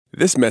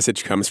This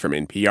message comes from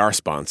NPR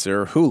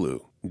sponsor Hulu.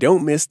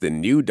 Don't miss the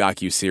new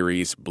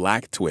docuseries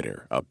Black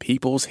Twitter, A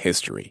People's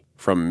History.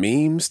 From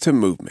memes to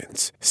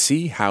movements,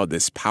 see how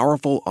this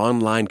powerful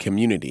online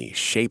community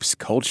shapes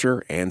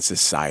culture and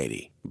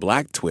society.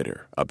 Black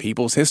Twitter, A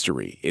People's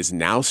History is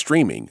now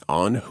streaming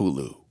on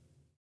Hulu.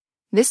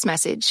 This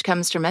message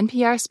comes from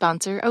NPR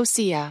sponsor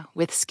Osea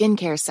with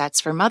skincare sets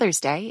for Mother's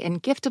Day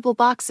in giftable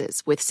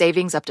boxes with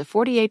savings up to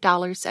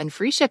 $48 and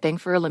free shipping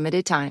for a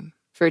limited time.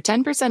 For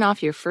 10%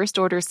 off your first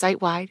order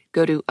site-wide,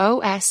 go to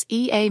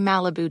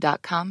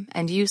oseamalibu.com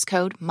and use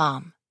code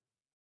MOM.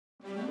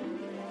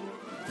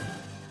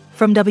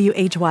 From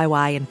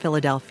WHYY in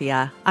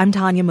Philadelphia, I'm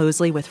Tanya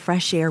Mosley with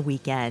Fresh Air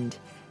Weekend.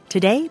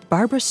 Today,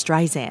 Barbra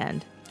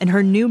Streisand. In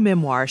her new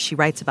memoir, she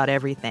writes about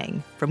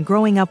everything, from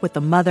growing up with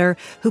a mother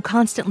who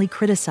constantly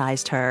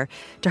criticized her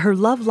to her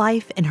love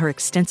life and her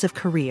extensive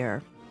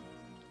career.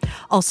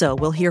 Also,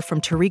 we'll hear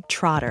from Tariq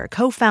Trotter,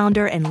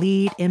 co-founder and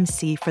lead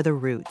MC for The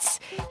Roots.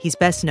 He's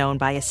best known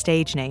by his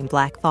stage name,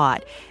 Black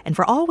Thought, and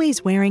for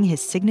always wearing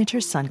his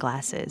signature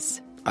sunglasses.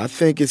 I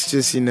think it's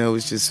just,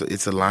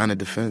 it's a line of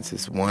defense.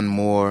 It's one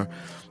more,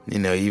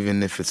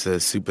 even if it's a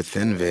super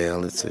thin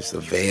veil, it's just a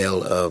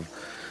veil of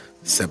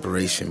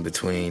separation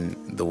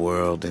between the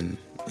world and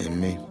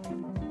me.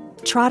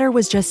 Trotter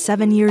was just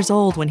 7 years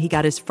old when he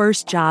got his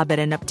first job at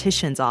an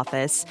optician's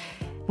office.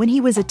 When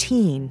he was a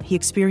teen, he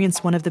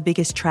experienced one of the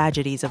biggest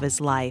tragedies of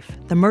his life,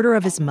 the murder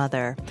of his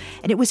mother.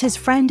 And it was his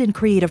friend and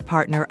creative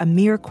partner,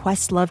 Amir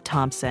Questlove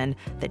Thompson,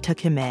 that took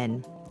him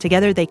in.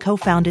 Together, they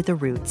co-founded The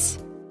Roots.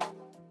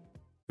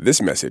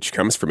 This message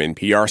comes from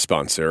NPR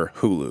sponsor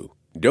Hulu.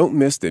 Don't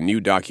miss the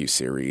new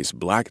docuseries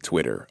Black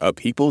Twitter, A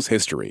People's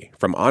History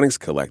from Onyx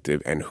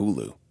Collective and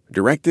Hulu.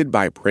 Directed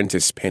by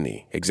Prentice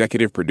Penny,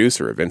 executive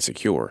producer of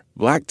Insecure,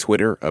 Black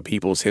Twitter, A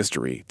People's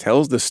History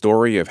tells the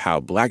story of how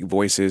Black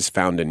voices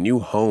found a new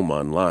home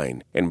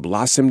online and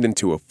blossomed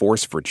into a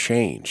force for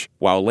change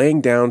while laying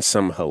down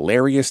some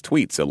hilarious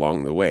tweets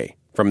along the way.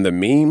 From the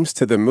memes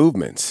to the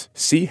movements,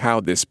 see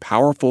how this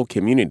powerful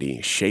community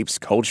shapes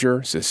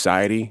culture,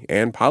 society,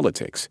 and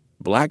politics.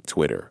 Black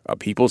Twitter, A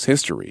People's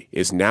History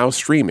is now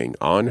streaming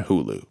on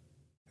Hulu.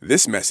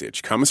 This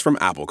message comes from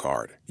Apple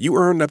Card. You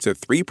earn up to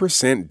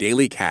 3%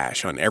 daily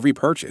cash on every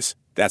purchase.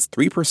 That's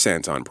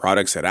 3% on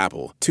products at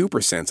Apple,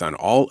 2% on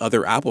all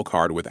other Apple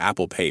Card with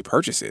Apple Pay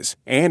purchases,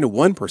 and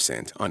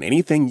 1% on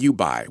anything you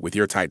buy with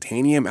your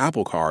titanium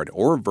Apple Card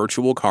or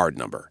virtual card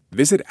number.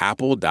 Visit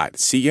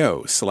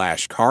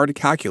apple.co/card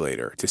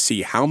calculator to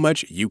see how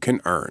much you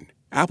can earn.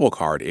 Apple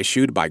Card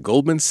issued by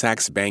Goldman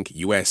Sachs Bank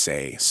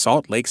USA,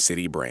 Salt Lake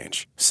City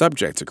branch.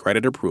 Subject to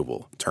credit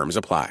approval. Terms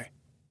apply.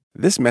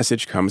 This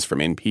message comes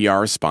from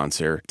NPR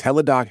sponsor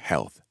Teladoc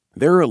Health.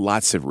 There are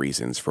lots of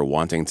reasons for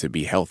wanting to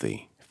be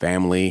healthy.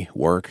 Family,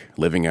 work,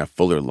 living a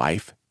fuller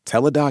life.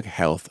 Teladoc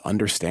Health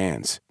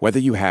understands. Whether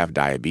you have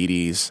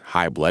diabetes,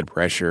 high blood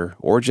pressure,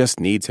 or just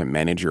need to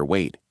manage your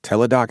weight,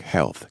 Teladoc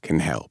Health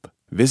can help.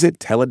 Visit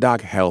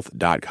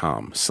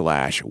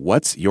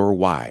teladochealth.com/what's your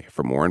why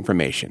for more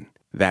information.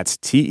 That's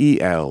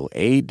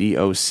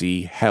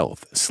TELADOC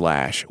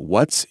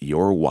health/what's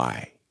your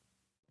why.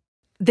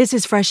 This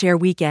is Fresh Air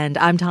Weekend.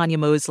 I'm Tanya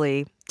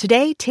Mosley.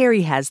 Today,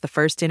 Terry has the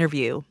first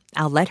interview.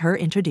 I'll let her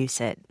introduce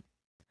it.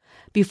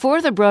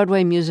 Before the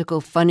Broadway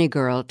musical Funny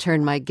Girl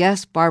turned my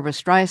guest Barbra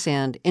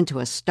Streisand into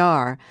a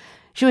star,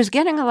 she was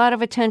getting a lot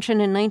of attention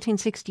in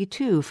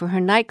 1962 for her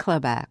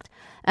nightclub act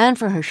and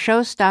for her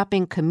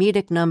show-stopping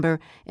comedic number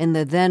in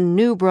the then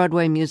new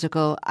Broadway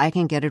musical I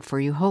Can Get It For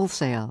You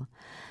Wholesale.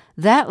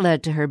 That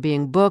led to her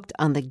being booked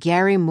on The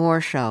Gary Moore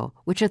Show,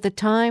 which at the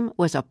time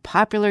was a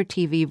popular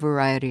TV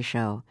variety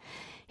show.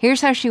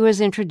 Here's how she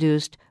was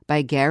introduced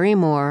by Gary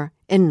Moore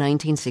in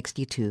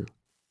 1962.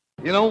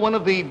 One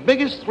of the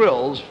biggest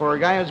thrills for a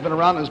guy who's been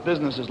around this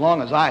business as long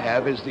as I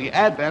have is the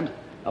advent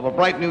of a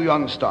bright new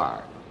young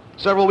star.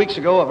 Several weeks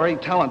ago, a very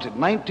talented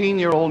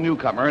 19-year-old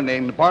newcomer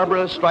named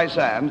Barbra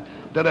Streisand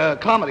did a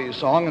comedy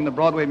song in the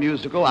Broadway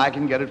musical I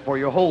Can Get It For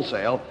You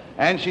Wholesale,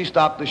 and she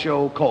stopped the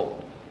show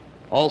cold.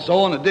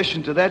 Also, in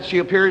addition to that, she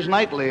appears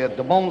nightly at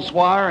the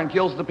Bonsoir and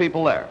kills the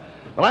people there.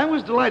 But I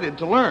was delighted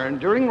to learn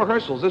during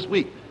rehearsals this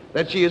week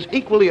that she is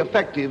equally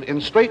effective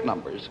in straight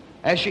numbers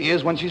as she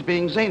is when she's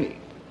being zany.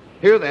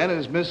 Here, then,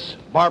 is Miss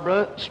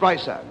Barbra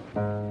Streisand.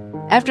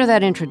 After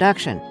that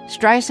introduction,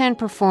 Streisand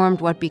performed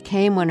what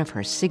became one of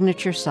her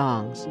signature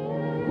songs.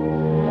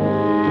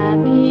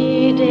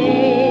 Happy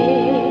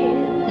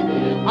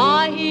days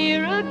are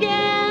here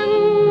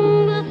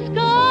again, the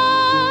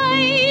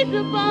skies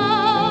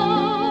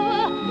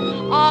above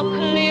are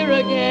clear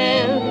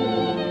again.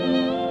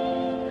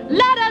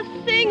 Let us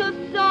sing a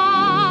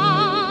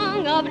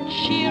song of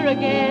cheer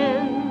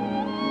again.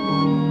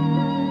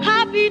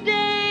 Happy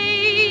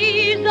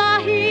days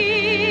are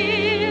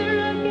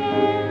here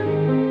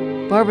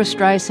again. Barbra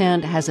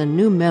Streisand has a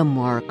new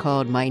memoir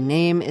called My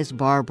Name is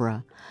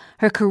Barbra.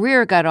 Her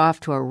career got off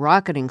to a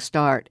rocketing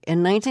start.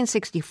 In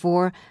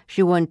 1964,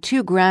 she won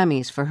 2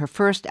 Grammys for her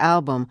first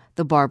album,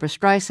 the Barbra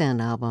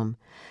Streisand album.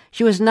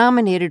 She was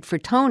nominated for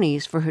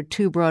Tonys for her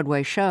 2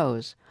 Broadway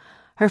shows.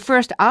 Her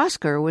first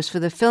Oscar was for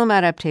the film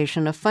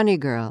adaptation of Funny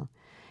Girl.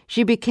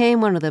 She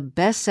became one of the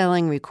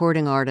best-selling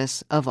recording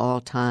artists of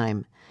all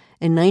time.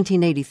 In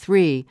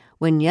 1983,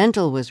 when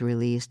Yentl was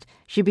released,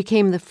 she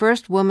became the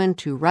first woman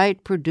to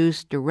write,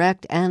 produce,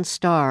 direct, and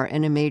star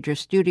in a major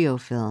studio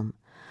film.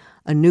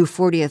 A new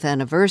 40th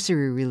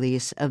anniversary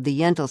release of the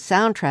Yentl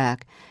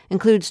soundtrack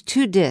includes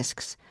 2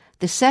 discs.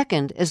 The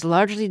second is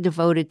largely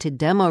devoted to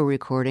demo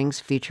recordings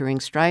featuring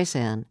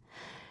Streisand.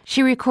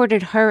 She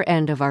recorded her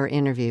end of our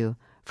interview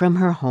from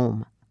her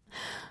home.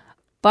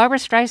 Barbra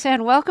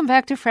Streisand, welcome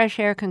back to Fresh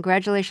Air.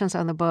 Congratulations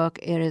on the book.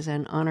 It is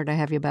an honor to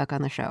have you back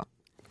on the show.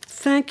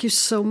 Thank you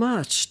so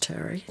much,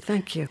 Terry.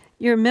 Thank you.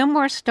 Your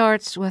memoir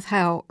starts with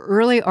how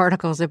early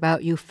articles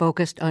about you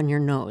focused on your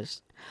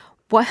nose.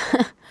 Why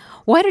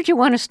did you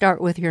want to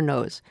start with your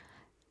nose?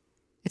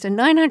 It's a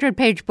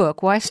 900-page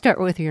book. Why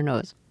start with your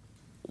nose?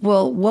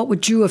 Well, what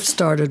would you have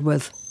started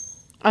with?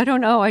 I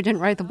don't know. I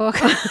didn't write the book.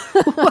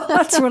 Well,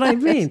 that's what I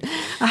mean.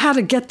 I had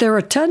to get their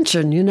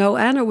attention,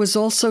 and it was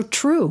also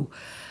true.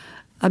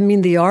 I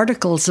mean, the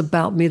articles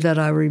about me that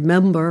I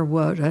remember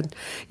were,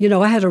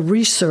 I had a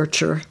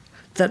researcher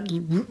that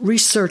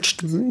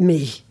researched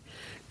me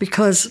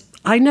because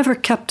I never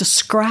kept a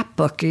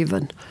scrapbook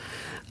even.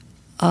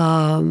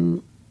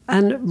 And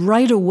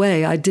right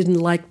away, I didn't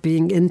like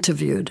being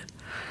interviewed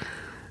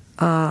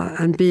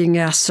and being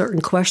asked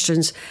certain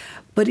questions.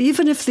 But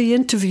even if the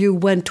interview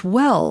went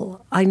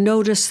well, I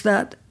noticed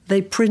that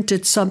they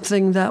printed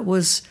something that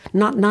was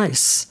not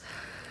nice.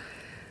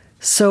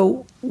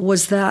 So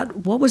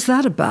what was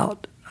that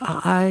about?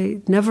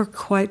 I never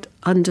quite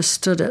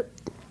understood it.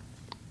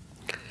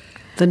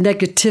 The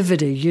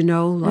negativity,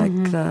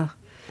 like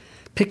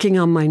picking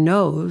on my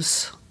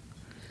nose.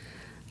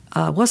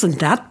 Wasn't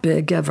that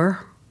big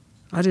ever.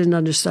 I didn't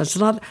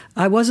understand.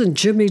 I wasn't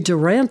Jimmy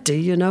Durante,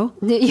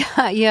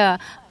 Yeah.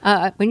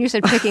 When you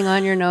said picking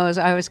on your nose,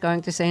 I was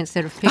going to say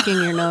instead of picking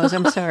your nose,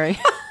 I'm sorry.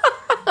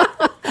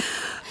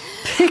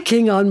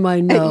 Picking on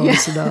my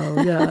nose,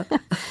 no, yeah.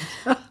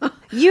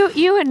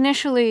 You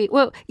initially,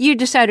 you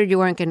decided you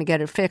weren't going to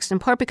get it fixed, in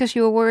part because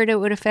you were worried it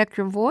would affect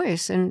your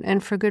voice,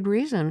 and for good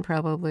reason,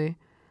 probably.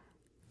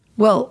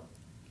 Well,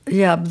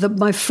 yeah,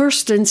 my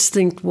first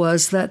instinct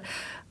was that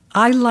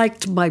I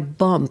liked my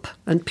bump,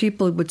 and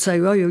people would say,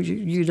 oh,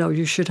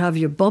 you should have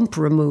your bump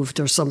removed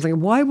or something.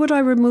 Why would I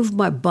remove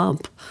my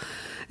bump?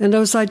 And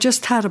I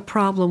just had a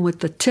problem with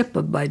the tip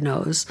of my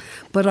nose,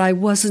 but I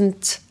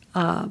wasn't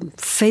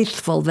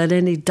faithful that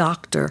any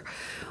doctor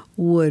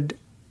would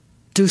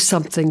do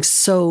something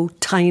so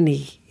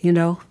tiny,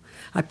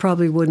 I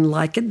probably wouldn't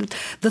like it.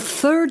 The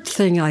third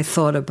thing I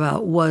thought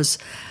about was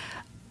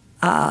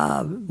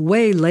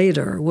way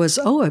later was,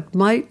 it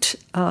might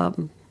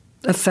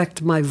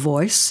affect my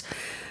voice,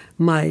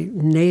 my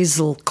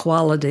nasal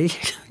quality,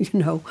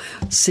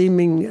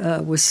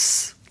 seeming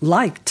was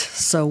liked.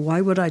 So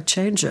why would I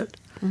change it?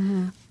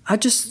 Mm-hmm.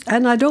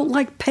 And I don't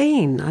like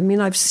pain. I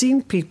mean, I've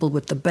seen people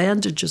with the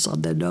bandages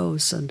on their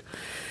nose, and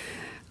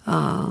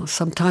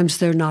sometimes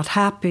they're not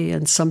happy,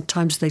 and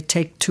sometimes they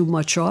take too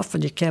much off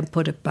and you can't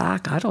put it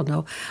back. I don't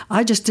know.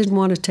 I just didn't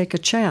want to take a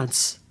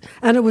chance.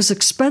 And it was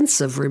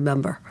expensive,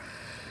 remember.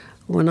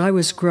 When I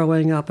was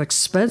growing up,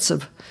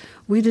 expensive.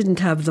 We didn't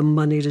have the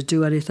money to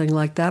do anything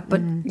like that.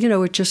 But,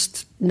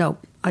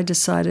 I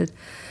decided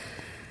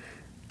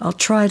I'll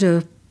try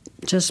to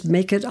just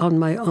make it on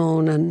my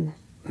own and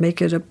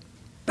make it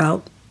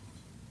about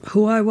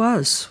who I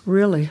was,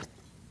 really.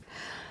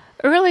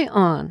 Early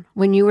on,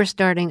 when you were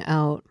starting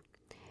out,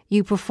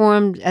 you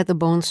performed at the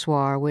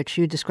Bonsoir, which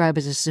you describe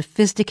as a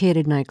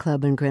sophisticated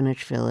nightclub in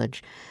Greenwich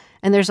Village.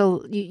 And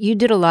you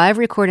did a live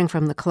recording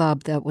from the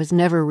club that was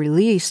never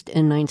released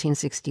in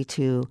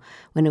 1962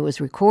 when it was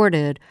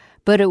recorded,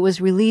 but it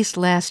was released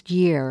last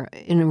year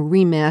in a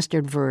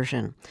remastered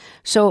version.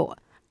 So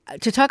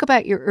to talk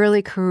about your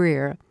early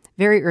career,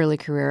 very early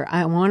career,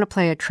 I want to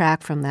play a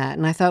track from that,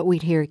 and I thought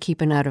we'd hear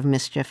Keepin' Out of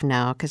Mischief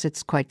now because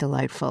it's quite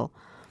delightful.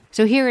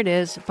 So here it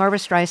is, Barbra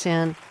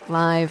Streisand,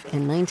 live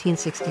in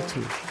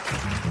 1962.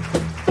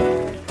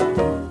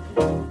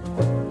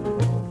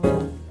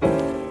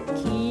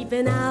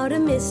 Keeping out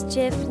of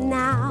mischief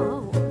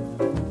now.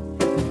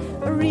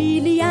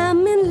 Really,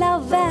 I'm in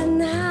love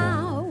and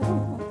how.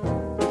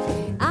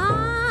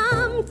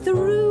 I'm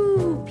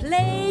through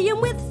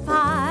playing with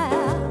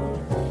fire.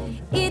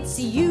 It's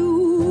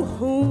you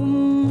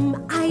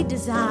whom I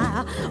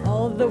desire.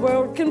 All the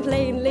world can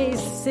plainly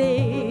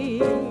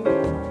see.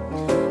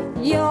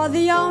 You're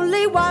the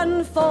only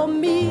one for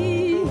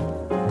me.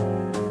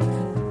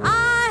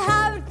 I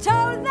have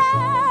told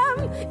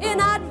them in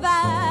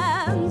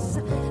advance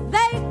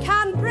they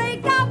can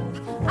break up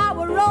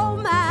our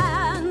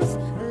romance,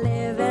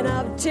 living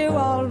up to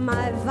all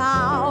my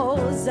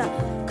vows.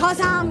 'Cause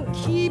I'm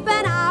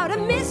keeping out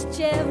of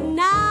mischief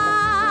now,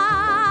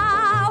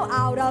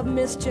 out of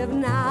mischief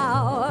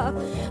now.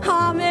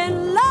 I'm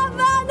in love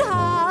and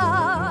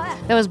high.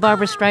 That was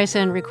Barbra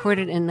Streisand,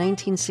 recorded in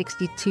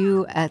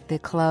 1962 at the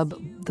club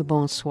The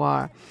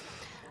Bonsoir.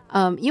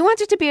 You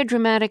wanted to be a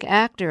dramatic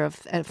actor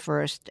at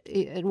first.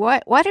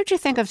 Why did you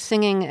think of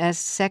singing as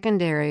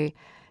secondary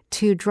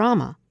to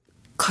drama?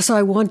 Because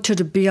I wanted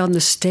to be on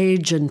the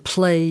stage and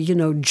play,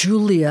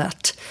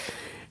 Juliet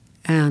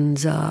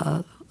and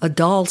A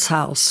Doll's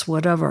House,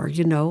 whatever,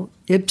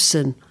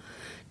 Ibsen,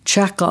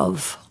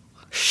 Chekhov,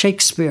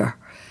 Shakespeare.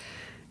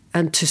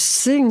 And to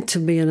sing to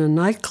me in a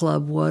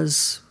nightclub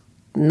was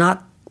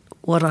not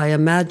what I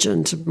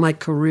imagined my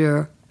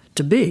career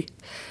to be.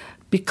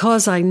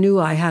 Because I knew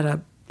I had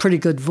a pretty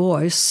good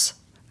voice,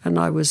 and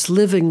I was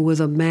living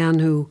with a man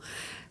who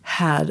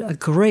had a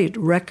great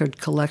record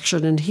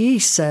collection, and he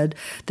said,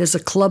 there's a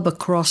club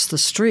across the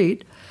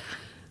street.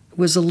 It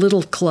was a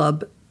little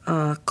club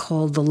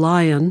called The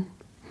Lion,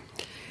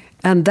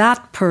 and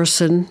that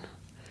person,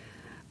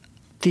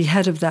 the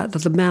head of that,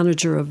 the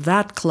manager of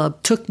that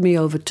club, took me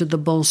over to the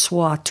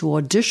Bonsoir to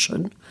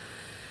audition,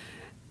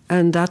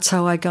 and that's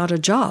how I got a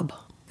job.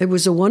 It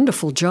was a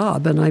wonderful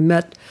job, and I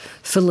met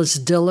Phyllis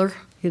Diller.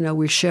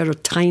 We shared a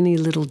tiny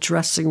little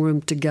dressing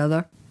room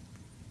together.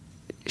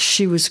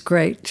 She was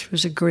great. She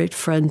was a great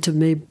friend to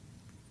me.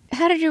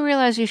 How did you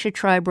realize you should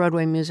try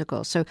Broadway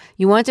musicals? So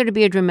you wanted to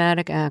be a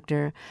dramatic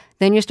actor,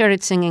 then you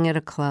started singing at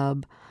a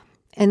club,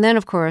 and then,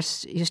 of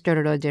course, you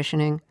started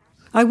auditioning.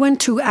 I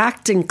went to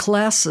acting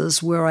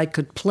classes where I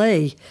could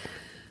play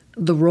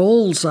the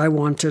roles I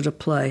wanted to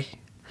play.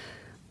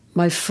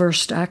 My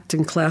first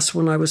acting class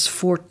when I was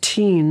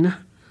 14,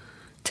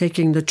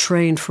 taking the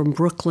train from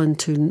Brooklyn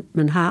to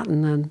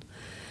Manhattan, and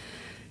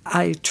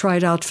I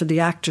tried out for the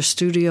Actor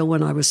Studio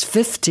when I was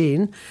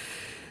 15.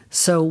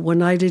 So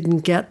when I didn't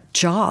get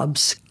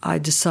jobs, I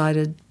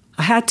decided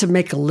I had to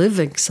make a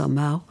living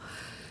somehow.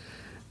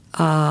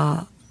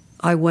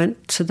 I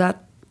went to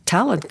that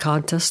talent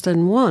contest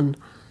and won.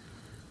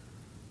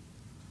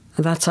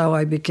 And that's how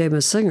I became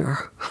a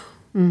singer.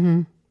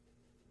 Mm-hmm.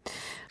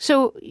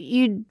 So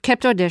you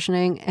kept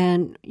auditioning,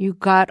 and you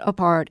got a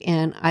part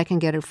in I Can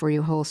Get It For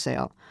You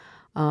Wholesale,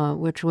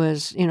 which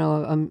was,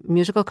 a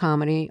musical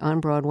comedy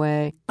on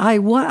Broadway. I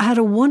had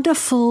a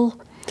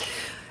wonderful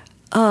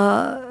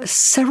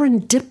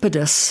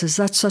serendipitous, is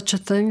that such a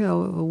thing, a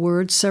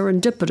word?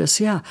 Serendipitous,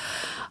 yeah.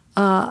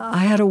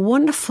 I had a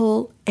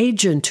wonderful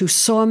agent who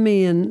saw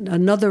me in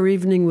Another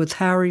Evening with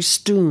Harry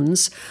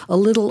Stoons, a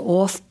little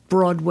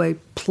off-Broadway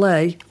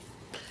play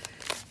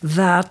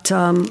that,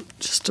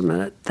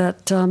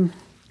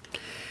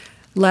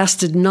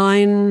 lasted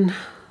 9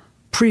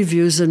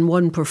 previews in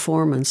one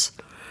performance.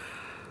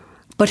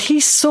 But he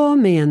saw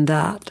me in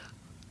that,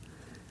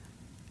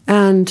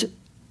 and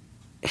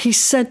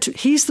he's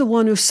the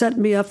one who set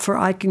me up for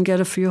I Can Get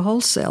It For You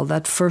Wholesale,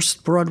 that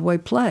first Broadway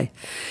play.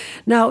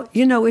 Now,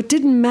 it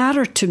didn't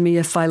matter to me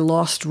if I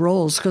lost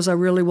roles because I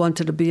really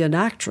wanted to be an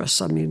actress.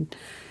 I mean,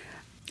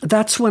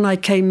 that's when I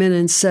came in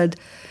and said,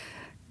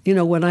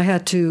 when I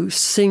had to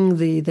sing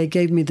they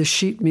gave me the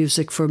sheet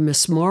music for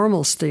Miss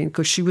Marmalstein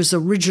because she was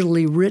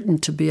originally written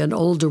to be an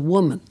older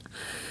woman.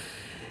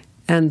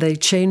 And they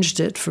changed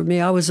it for me.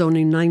 I was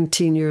only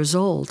 19 years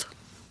old.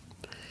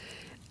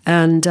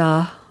 And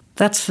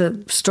that's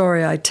the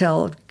story I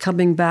tell,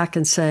 coming back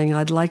and saying,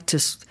 I'd like to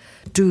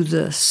do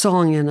the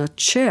song in a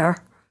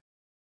chair.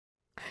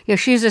 Yeah,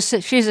 she's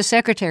a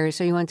secretary,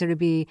 so you wanted to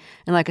be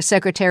in like a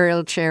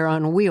secretarial chair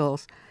on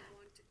wheels.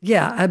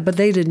 Yeah, but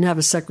they didn't have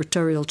a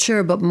secretarial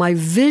chair. But my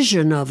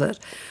vision of it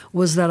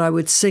was that I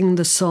would sing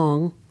the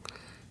song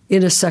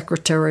in a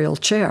secretarial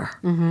chair.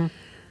 Mm-hmm.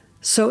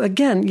 So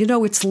again,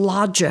 it's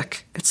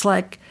logic. It's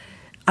like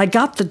I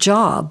got the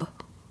job.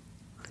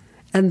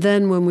 And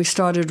then when we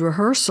started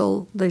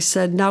rehearsal, they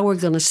said, now we're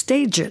going to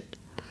stage it.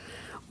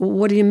 Well,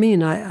 what do you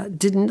mean?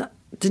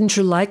 Didn't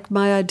you like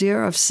my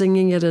idea of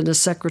singing it in a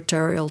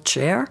secretarial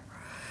chair?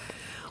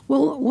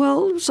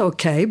 Well, it's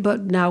okay,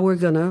 but now we're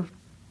going to,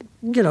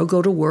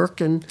 go to work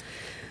and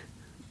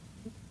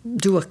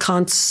do a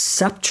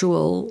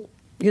conceptual,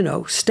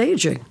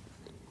 staging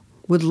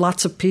with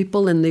lots of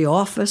people in the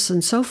office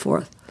and so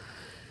forth.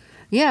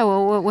 Yeah,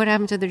 well, what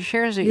happened to the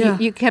chairs? Yeah.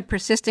 You kept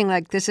persisting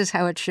like this is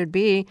how it should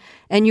be,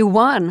 and you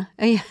won.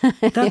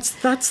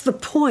 That's the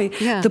point.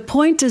 Yeah. The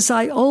point is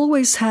I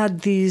always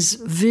had these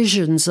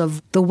visions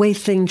of the way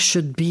things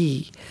should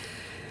be.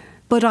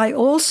 But I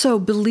also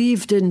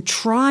believed in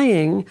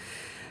trying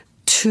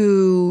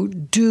to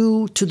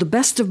do, to the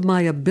best of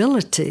my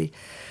ability,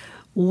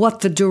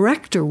 what the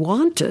director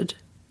wanted.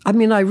 I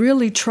mean, I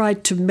really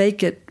tried to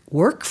make it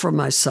work for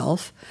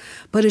myself,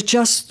 but it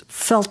just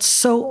felt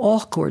so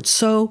awkward,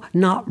 so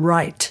not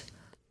right.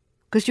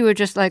 Because you were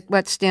just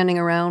standing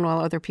around while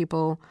other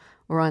people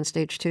were on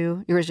stage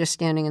too? You were just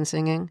standing and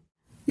singing?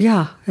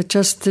 Yeah, it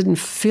just didn't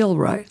feel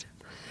right.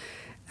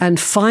 And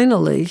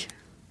finally,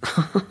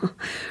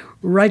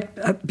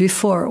 right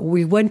before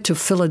we went to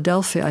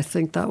Philadelphia, I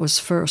think that was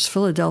first,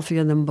 Philadelphia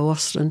and then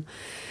Boston.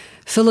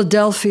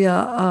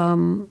 Philadelphia,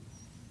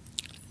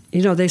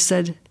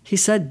 he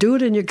said, do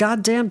it in your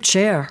goddamn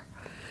chair.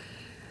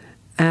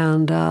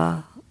 And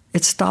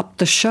it stopped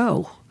the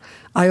show.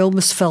 I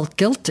almost felt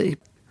guilty,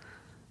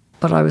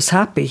 but I was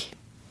happy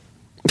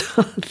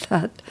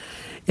that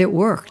it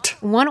worked.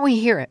 Why don't we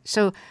hear it?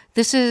 So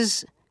this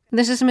is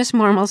This is Miss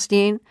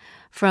Marmalstein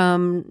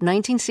from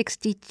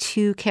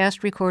 1962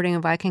 cast recording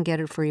of I Can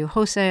Get It For You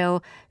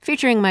Wholesale,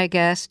 featuring my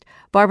guest,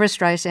 Barbra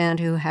Streisand,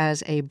 who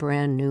has a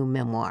brand new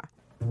memoir.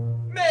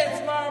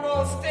 Miss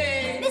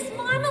Marmalstein! Miss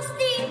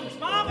Marmalstein! Miss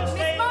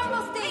Marmalstein! Miss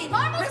Marmalstein!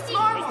 Miss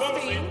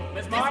Marmalstein!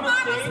 Miss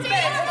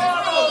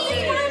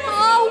Marmalstein!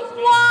 Oh,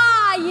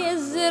 why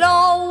is it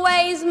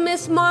always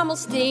Miss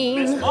Marmalstein?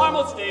 Miss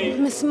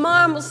Marmalstein! Miss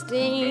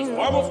Marmalstein!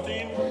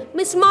 Marmalstein!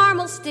 Miss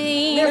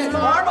Marmalstein! Miss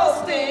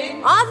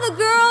Marmalstein! Other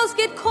girls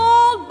get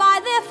called by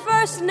their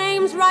first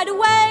names right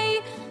away.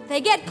 They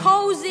get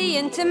cozy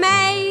into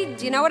May.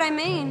 Do you know what I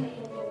mean?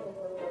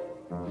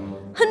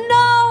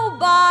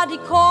 Nobody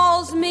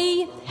calls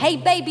me, hey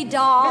baby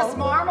doll. Miss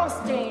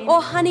Marmalstein!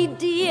 Or honey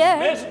dear.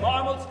 Miss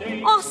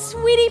Marmalstein! Or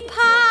sweetie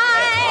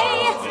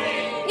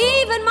pie.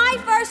 Even my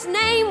first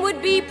name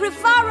would be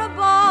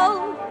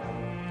preferable.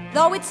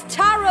 Though it's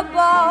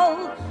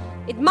terrible,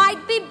 it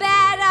might be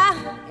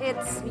better.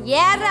 It's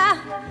Yetta.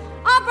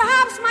 Or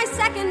perhaps my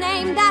second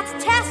name, that's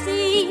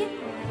Tessie.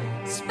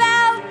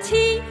 Spelled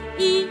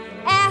Tesssie.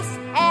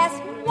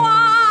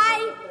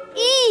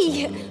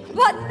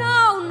 But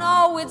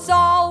no, it's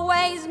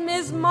always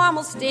Miss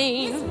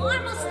Marmalstein. Miss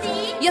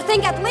Marmalstein? You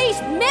think at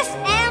least Miss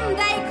M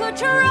they could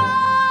try.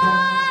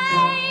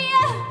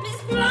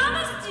 Miss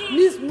Marmalstein?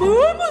 Miss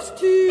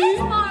Marmalstein? Miss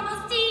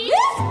Marmalstein?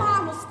 Miss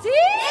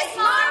Marmalstein? Miss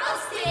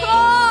Marmalstein?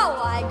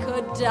 Oh, I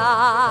could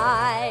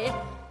die.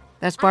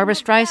 That's Barbra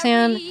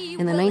Streisand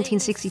in the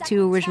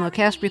 1962 original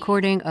cast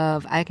recording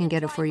of I Can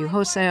Get It For You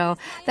Wholesale.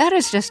 That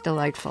is just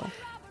delightful.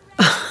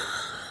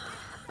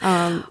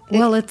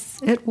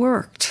 It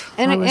worked.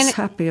 I was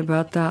happy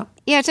about that.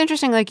 Yeah, it's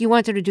interesting. Like, you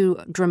wanted to do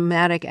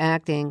dramatic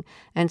acting,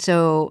 and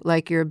so,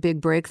 like, your big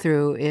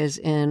breakthrough is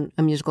in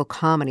a musical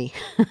comedy.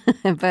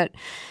 But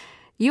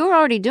you were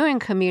already doing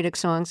comedic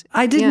songs.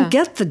 I didn't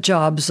get the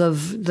jobs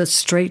of the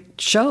straight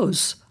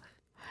shows.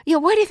 Yeah,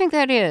 why do you think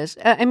that is?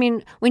 I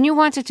mean, when you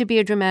wanted to be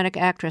a dramatic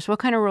actress, what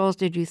kind of roles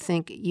did you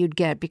think you'd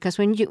get? Because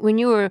when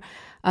you were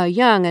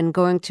young and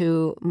going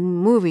to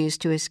movies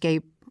to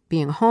escape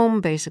being home,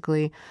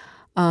 basically,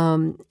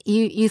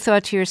 you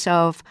thought to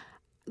yourself,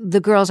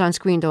 the girls on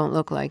screen don't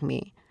look like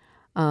me.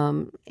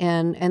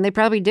 And they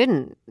probably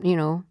didn't, you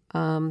know.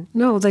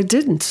 No, they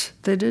didn't.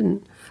 They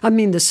didn't. I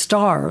mean, the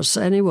stars,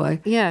 anyway.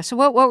 Yeah, so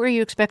what were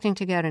you expecting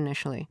to get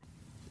initially?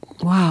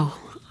 Wow.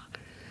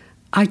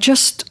 I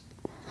just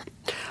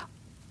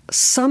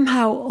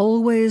somehow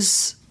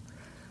always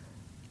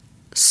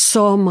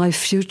saw my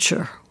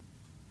future.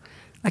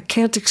 I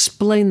can't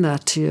explain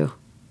that to you.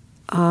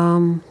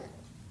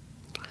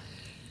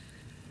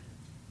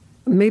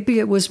 Maybe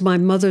it was my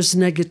mother's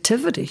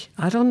negativity.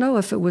 I don't know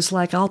if it was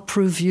like, I'll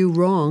prove you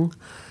wrong.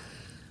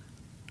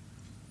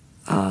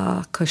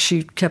 Because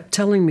she kept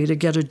telling me to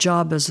get a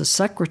job as a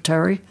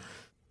secretary.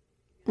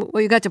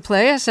 Well, you got to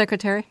play a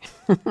secretary.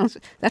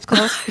 That's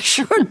close. I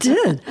sure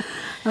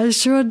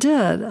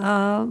did.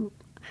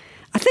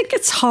 I think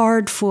it's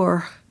hard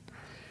for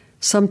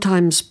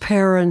sometimes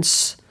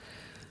parents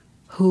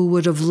who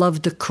would have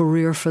loved a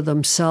career for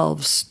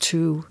themselves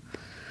to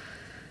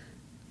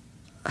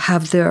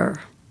have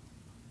their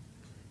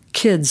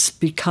kids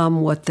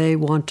become what they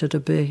wanted to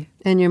be.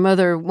 And your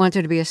mother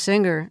wanted to be a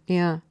singer,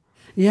 yeah.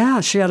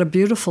 Yeah, she had a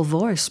beautiful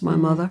voice, my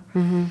mother.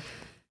 Mm-hmm.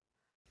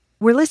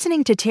 We're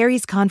listening to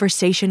Terry's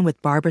conversation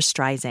with Barbra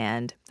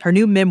Streisand. Her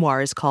new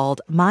memoir is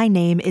called My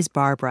Name is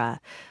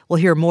Barbra. We'll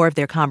hear more of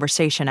their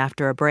conversation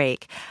after a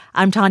break.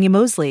 I'm Tanya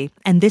Mosley,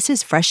 and this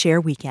is Fresh Air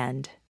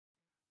Weekend.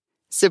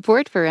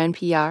 Support for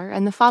NPR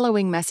and the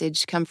following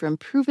message come from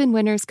Proven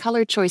Winners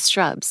Color Choice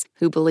Shrubs,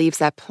 who believes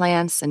that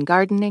plants and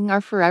gardening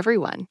are for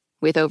everyone.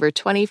 With over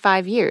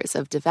 25 years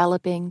of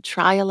developing,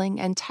 trialing,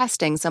 and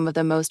testing some of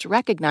the most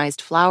recognized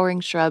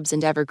flowering shrubs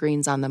and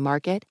evergreens on the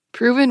market,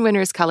 Proven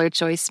Winners Color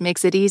Choice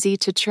makes it easy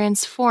to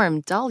transform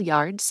dull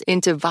yards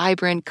into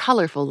vibrant,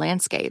 colorful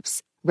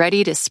landscapes.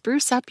 Ready to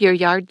spruce up your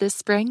yard this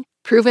spring?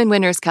 Proven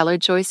Winners Color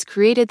Choice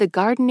created the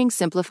Gardening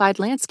Simplified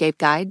Landscape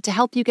Guide to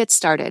help you get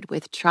started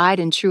with tried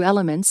and true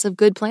elements of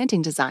good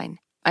planting design.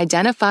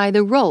 Identify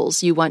the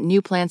roles you want new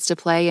plants to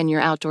play in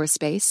your outdoor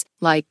space,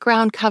 like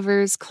ground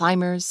covers,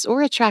 climbers,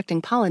 or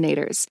attracting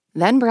pollinators.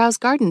 Then browse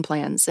garden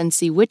plans and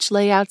see which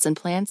layouts and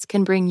plants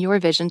can bring your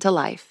vision to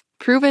life.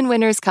 Proven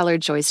Winners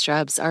Colored Choice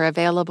Shrubs are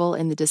available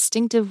in the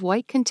distinctive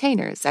white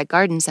containers at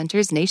garden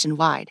centers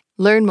nationwide.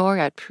 Learn more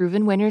at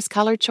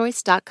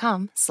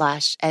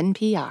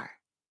provenwinnerscoloredchoice.com/NPR.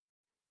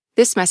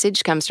 This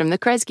message comes from the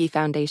Kresge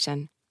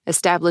Foundation.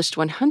 Established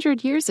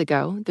 100 years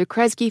ago, the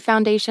Kresge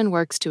Foundation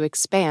works to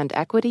expand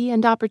equity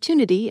and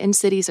opportunity in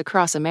cities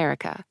across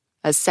America.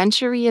 A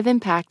century of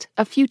impact,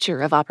 a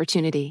future of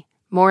opportunity.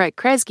 More at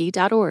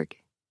kresge.org.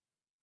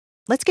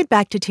 Let's get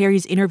back to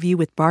Terry's interview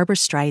with Barbra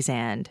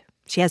Streisand.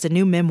 She has a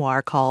new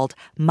memoir called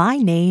My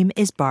Name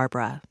is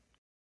Barbra.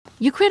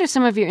 You credit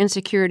some of your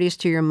insecurities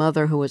to your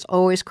mother, who was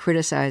always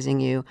criticizing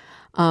you.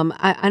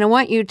 I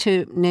want you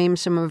to name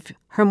some of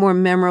her more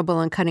memorable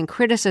and cutting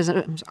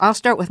criticisms. I'll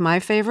start with my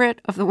favorite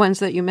of the ones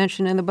that you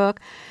mentioned in the book.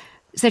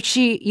 is that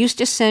she used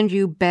to send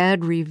you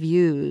bad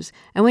reviews.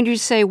 And when you'd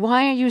say,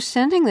 "Why are you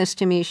sending this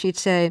to me?" she'd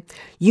say,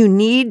 "You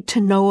need to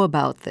know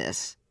about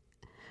this.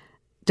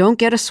 Don't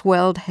get a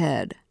swelled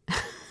head."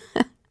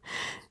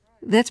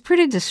 That's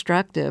pretty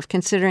destructive,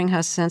 considering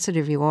how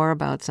sensitive you are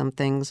about some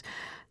things.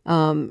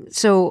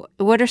 So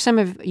what are some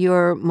of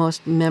your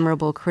most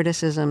memorable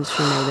criticisms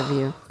she made of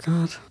you?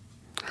 God.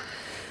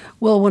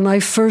 Well, when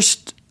I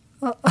first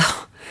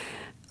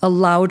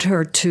allowed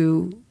her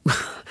to...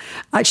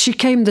 she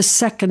came the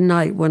second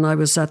night when I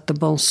was at the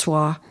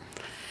Bonsoir.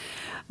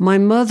 My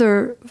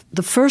mother,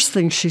 the first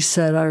thing she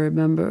said, I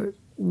remember,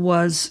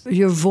 was,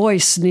 "Your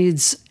voice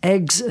needs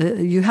eggs.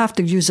 You have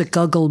to use a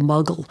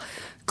guggle-muggle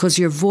because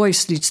your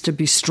voice needs to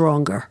be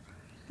stronger."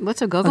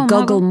 What's a guggle-muggle? A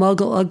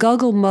guggle-muggle. A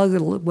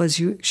guggle-muggle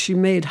was she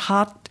made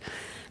hot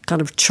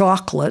kind of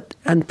chocolate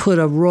and put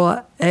a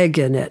raw egg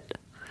in it,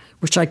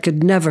 which I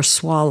could never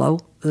swallow.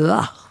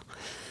 Ugh.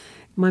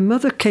 My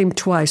mother came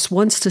twice,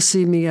 once to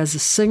see me as a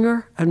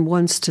singer and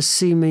once to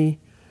see me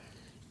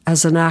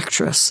as an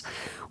actress.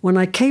 When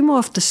I came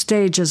off the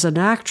stage as an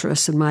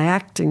actress in my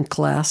acting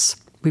class,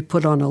 we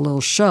put on a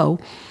little show,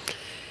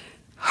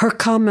 her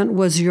comment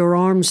was, "Your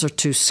arms are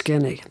too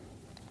skinny."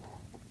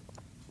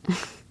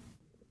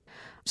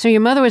 So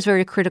your mother was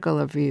very critical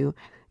of you.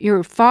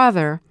 Your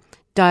father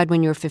died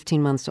when you were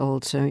 15 months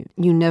old, so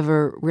you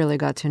never really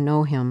got to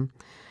know him.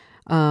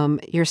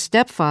 Your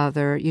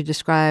stepfather you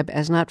describe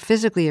as not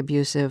physically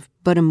abusive,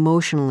 but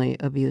emotionally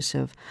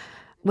abusive.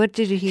 What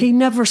did he... He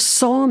never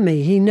saw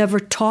me. He never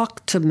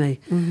talked to me.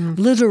 Mm-hmm.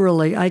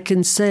 Literally, I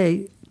can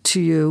say to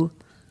you,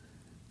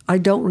 I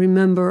don't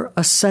remember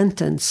a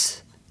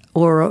sentence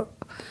or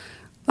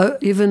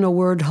even a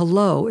word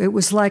hello. It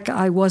was like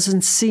I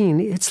wasn't seen.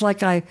 It's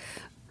like I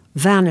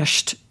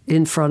vanished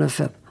in front of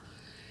him.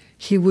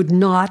 He would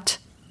not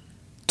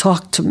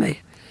talk to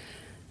me.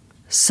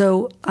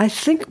 So I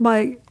think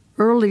my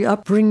early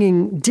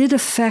upbringing did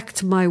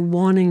affect my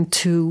wanting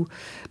to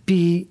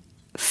be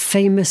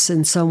famous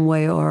in some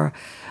way or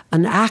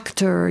an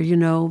actor,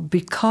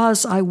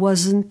 because I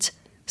wasn't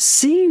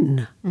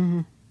seen.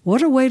 Mm-hmm.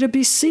 What a way to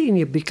be seen.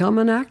 You become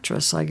an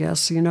actress, I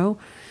guess, You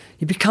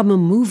become a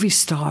movie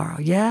star.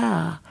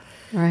 Yeah.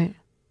 Right.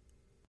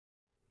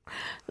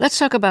 Let's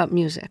talk about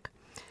music.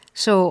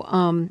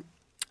 So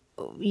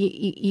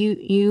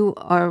you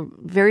are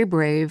very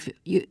brave.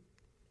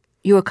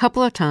 You a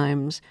couple of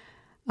times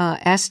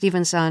asked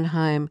Stephen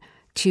Sondheim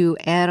to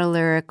add a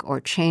lyric or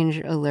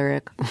change a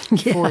lyric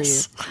for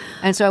you.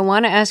 And so I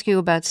want to ask you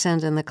about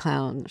Send and the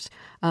Clowns.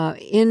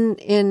 In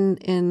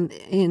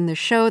the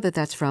show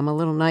that's from, A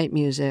Little Night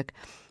Music,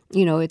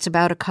 it's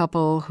about a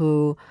couple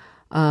who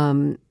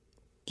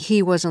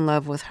he was in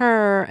love with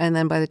her, and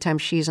then by the time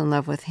she's in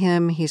love with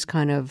him, he's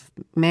kind of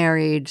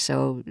married,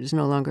 so is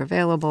no longer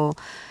available.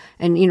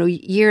 And,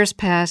 years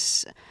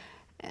pass.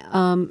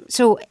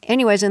 So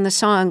anyways, in the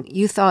song,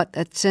 you thought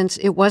that since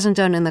it wasn't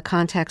done in the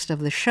context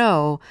of the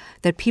show,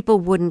 that people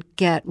wouldn't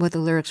get what the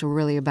lyrics were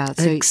really about.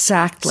 So,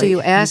 exactly. So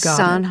you asked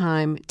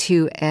Sondheim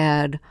to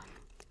add...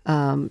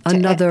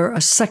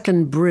 a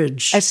second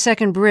bridge. A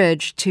second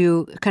bridge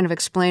to kind of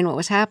explain what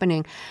was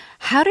happening.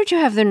 How did you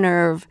have the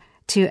nerve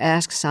to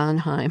ask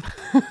Sondheim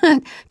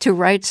to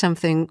write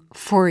something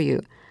for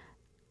you?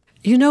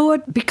 You know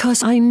what?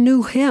 Because I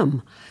knew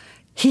him.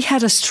 He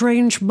had a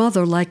strange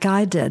mother like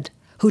I did,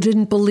 who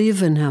didn't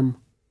believe in him.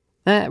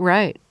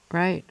 Right.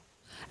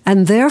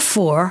 And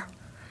therefore,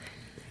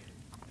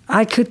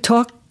 I could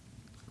talk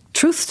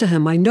truth to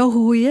him. I know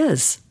who he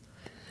is.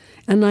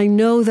 And I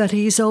know that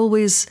he's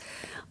always,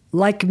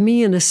 like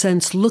me in a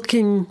sense,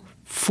 looking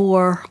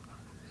for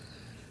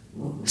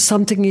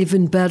something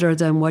even better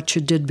than what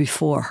you did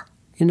before.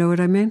 You know what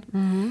I mean?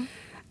 Mm-hmm.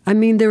 I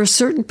mean, there are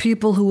certain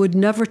people who would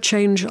never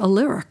change a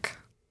lyric.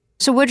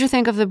 So what'd you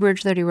think of the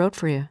bridge that he wrote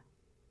for you?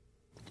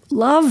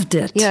 Loved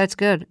it. Yeah, it's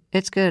good.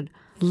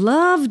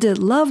 Loved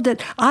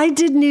it. I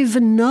didn't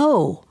even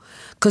know,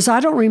 because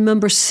I don't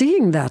remember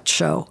seeing that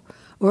show.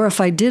 Or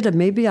if I did,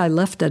 maybe I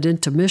left at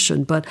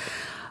intermission, but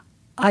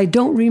I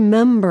don't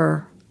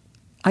remember.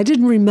 I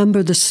didn't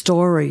remember the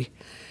story.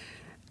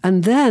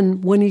 And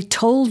then when he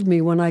told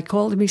me, when I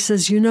called him, he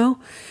says,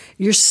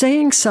 you're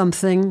saying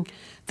something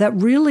that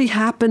really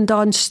happened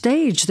on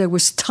stage. There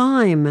was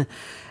time.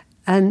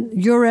 And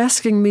you're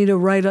asking me to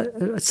write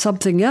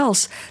something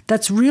else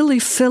that's really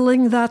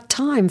filling that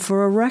time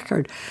for a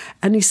record.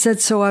 And he said,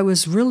 so I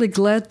was really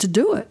glad to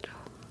do it.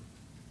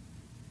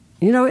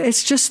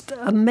 It's just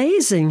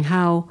amazing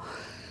how,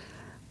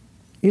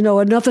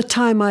 another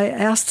time I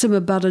asked him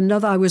about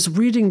I was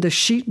reading the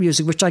sheet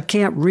music, which I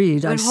can't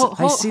read. I see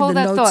hold the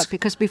that notes. Thought,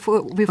 because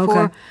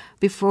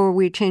before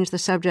we change the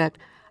subject,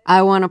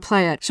 I want to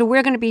play it. So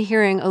we're going to be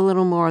hearing a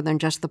little more than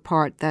just the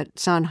part that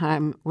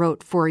Sondheim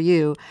wrote for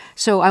you.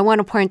 So I want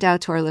to point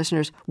out to our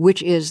listeners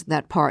which is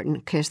that part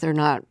in case they're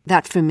not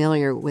that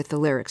familiar with the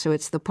lyrics. So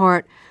it's the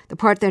part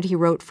that he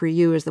wrote for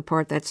you is the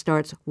part that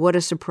starts, "What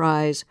a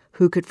surprise,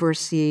 who could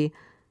foresee,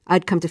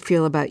 I'd come to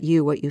feel about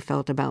you what you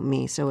felt about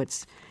me." So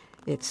it's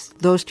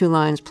those two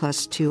lines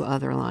plus two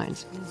other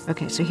lines.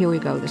 Okay, so here we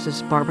go. This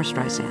is Barbra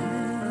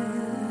Streisand.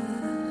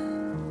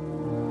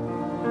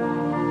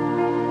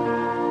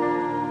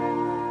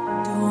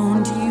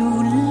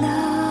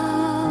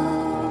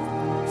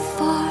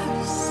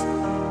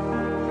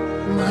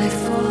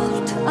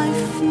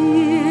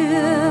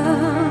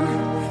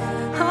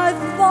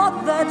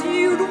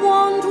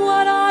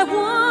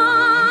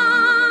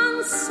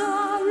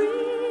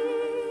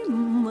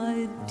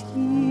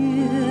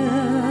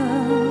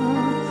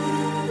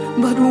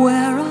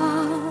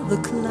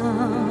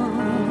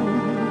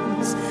 clowns.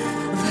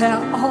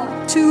 There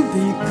ought to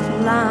be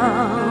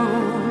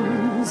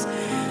clowns.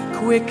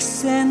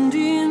 Quicksand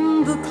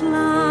in the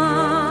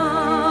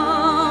clowns.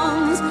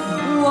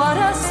 What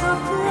a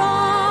surprise!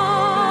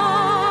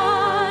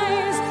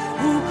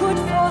 Who could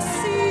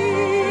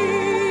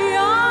foresee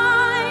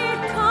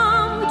I'd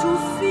come to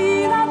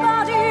feel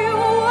about you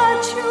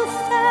what you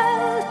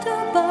felt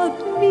about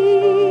me?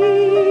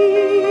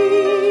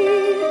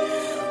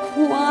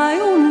 Why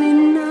only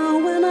now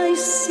when I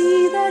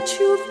see that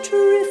you've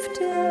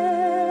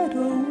drifted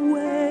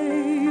away?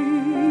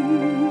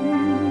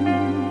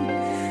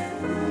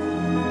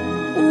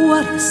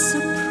 What a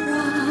surprise!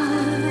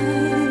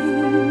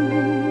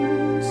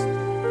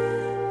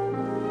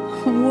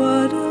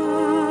 What a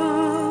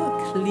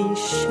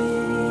cliché!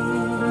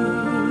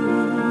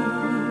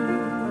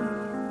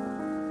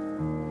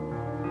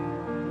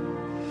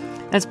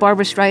 That's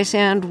Barbra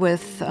Streisand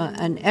with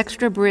an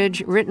extra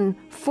bridge written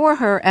for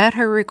her at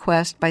her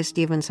request by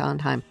Stephen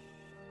Sondheim.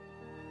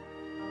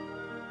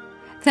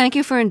 Thank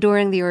you for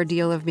enduring the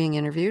ordeal of being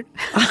interviewed.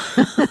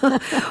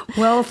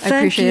 Well,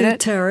 thank you, it.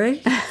 Terry,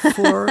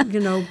 for,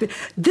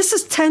 this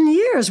is 10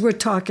 years we're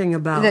talking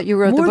about. That you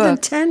wrote More the than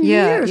book. 10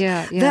 Yeah, years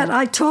yeah. that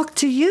I talked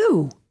to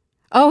you.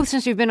 Oh,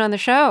 since you've been on the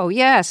show.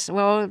 Yes.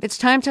 Well, it's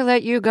time to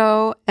let you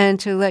go and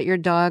to let your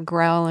dog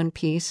growl in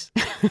peace.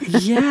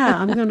 Yeah,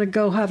 I'm going to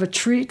go have a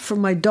treat for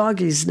my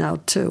doggies now,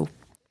 too.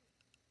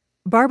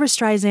 Barbra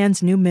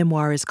Streisand's new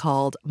memoir is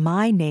called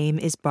My Name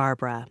is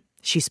Barbra.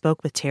 She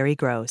spoke with Terry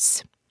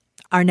Gross.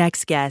 Our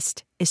next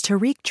guest is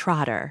Tariq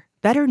Trotter,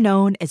 better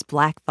known as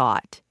Black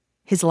Thought.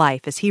 His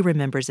life, as he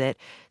remembers it,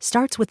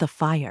 starts with a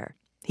fire.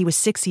 He was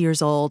 6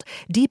 years old,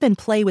 deep in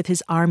play with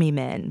his army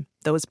men,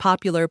 those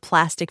popular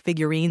plastic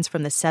figurines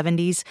from the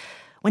 70s,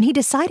 when he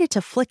decided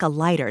to flick a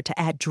lighter to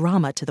add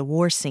drama to the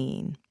war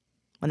scene.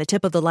 When the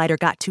tip of the lighter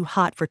got too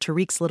hot for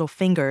Tariq's little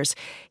fingers,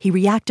 he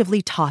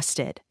reactively tossed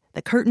it,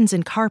 the curtains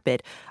and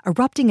carpet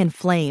erupting in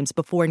flames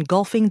before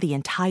engulfing the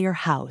entire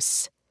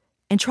house.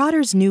 In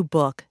Trotter's new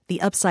book, The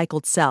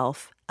Upcycled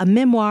Self, a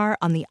memoir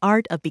on the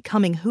art of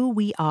becoming who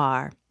we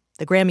are,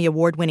 the Grammy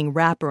Award-winning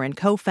rapper and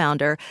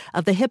co-founder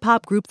of the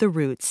hip-hop group The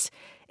Roots,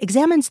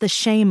 examines the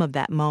shame of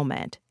that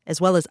moment,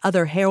 as well as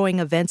other harrowing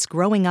events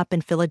growing up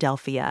in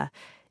Philadelphia,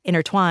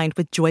 intertwined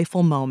with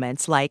joyful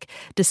moments like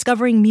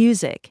discovering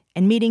music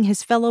and meeting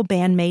his fellow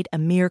bandmate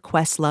Amir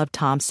Questlove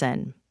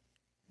Thompson.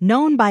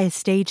 Known by his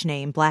stage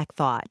name Black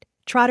Thought,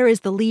 Trotter is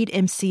the lead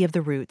MC of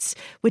The Roots,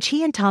 which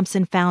he and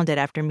Thompson founded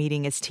after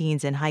meeting as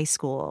teens in high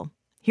school.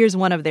 Here's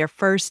one of their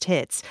first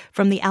hits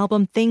from the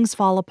album Things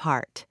Fall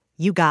Apart,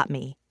 You Got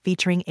Me,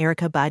 featuring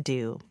Erykah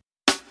Badu.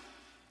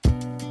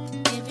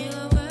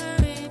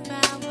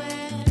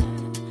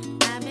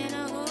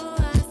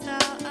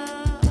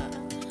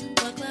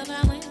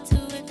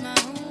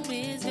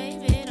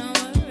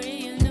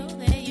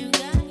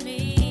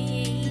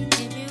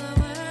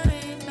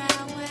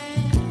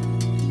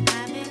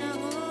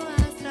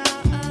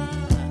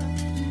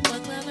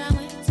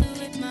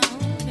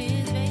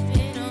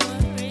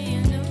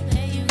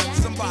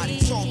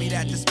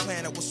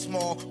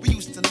 We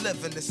used to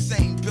live in the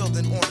same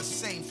building on the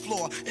same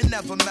floor and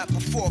never met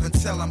before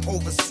until I'm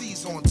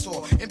overseas on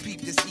tour and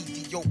peep this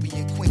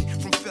Ethiopian queen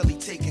from Philly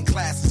taking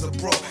classes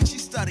abroad.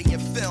 She's studying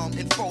film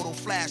and photo,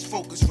 flash,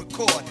 focus,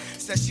 record.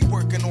 Says she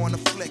working on a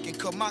flick and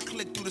cut my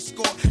click through the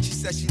score. She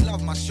said she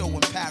loved my show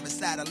in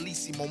Paris at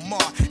Elysée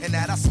Montmartre and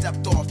that I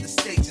stepped off the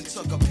stage and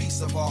took a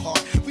piece of her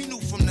heart. We knew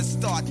from the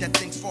start that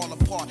things fall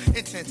apart,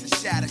 intent to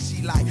shatter.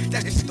 She like,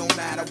 that shit don't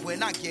matter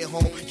when I get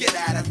home. Get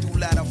at her through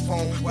letter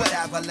phone,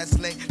 whatever, let's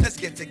link, let's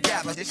get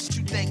together. This shit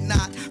you think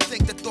not,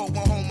 think the thought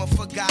went home and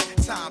forgot.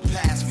 Time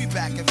passed, we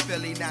back in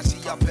Philly, now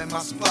she up in my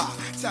spot.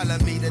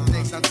 Telling me the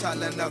things I'm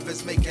telling her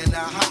is making her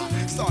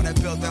hot. Started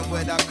building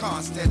with her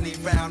constantly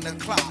round the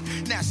clock.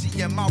 Now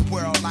she in my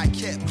world like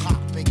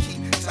hip-hop and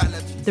keep telling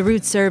me. The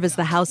Roots serve as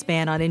the house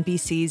band on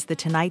NBC's The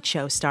Tonight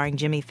Show starring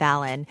Jimmy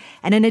Fallon.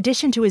 And in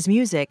addition to his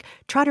music,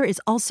 Trotter is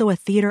also a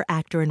theater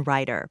actor and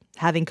writer,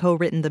 having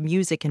co-written the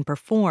music and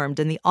performed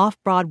in the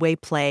off-Broadway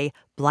play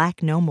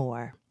Black No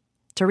More.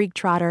 Tariq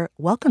Trotter,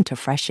 welcome to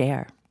Fresh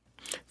Air.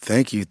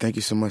 Thank you. Thank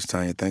you so much,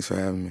 Tanya. Thanks for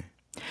having me.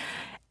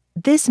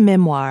 This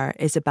memoir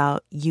is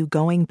about you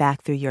going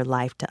back through your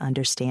life to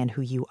understand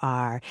who you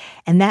are.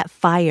 And that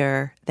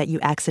fire that you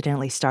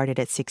accidentally started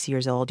at 6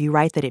 years old, you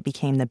write that it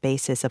became the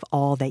basis of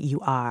all that you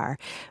are.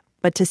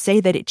 But to say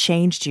that it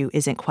changed you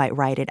isn't quite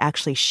right. It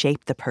actually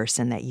shaped the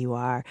person that you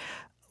are.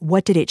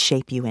 What did it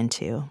shape you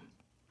into?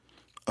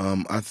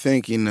 I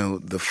think,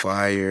 the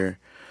fire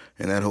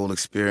and that whole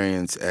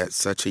experience at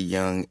such a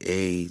young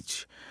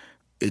age,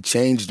 it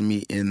changed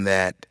me in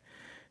that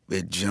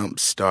it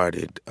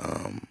jump-started.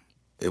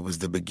 It was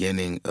the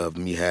beginning of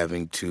me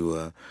having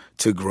to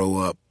grow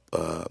up,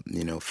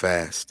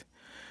 fast.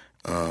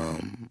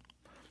 And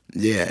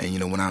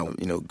when I,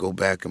 go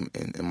back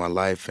in my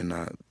life and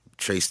I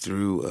trace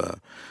through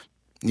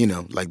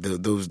like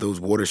those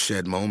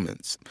watershed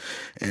moments.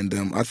 And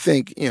I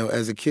think,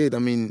 as a kid, I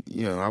mean,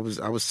 I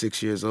was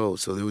 6 years old,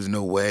 so there was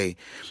no way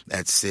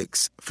at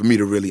 6 for me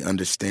to really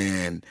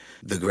understand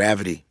the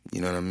gravity,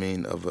 you know what I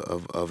mean,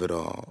 of it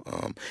all,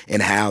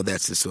 and how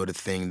that's the sort of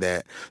thing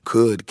that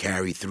could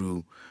carry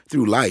through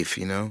life,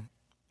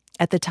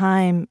 At the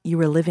time, you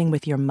were living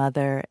with your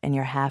mother and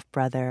your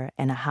half-brother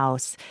in a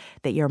house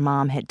that your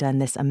mom had done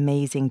this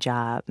amazing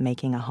job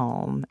making a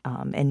home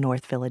in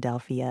North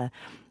Philadelphia.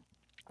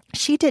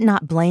 She did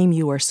not blame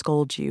you or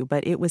scold you,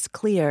 but it was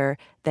clear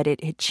that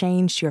it had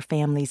changed your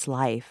family's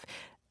life.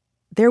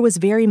 There was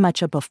very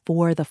much a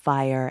before the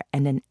fire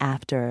and an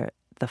after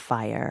the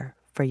fire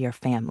for your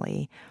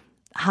family.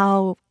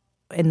 How,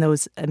 in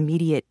those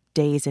immediate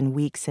days and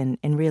weeks and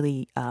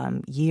really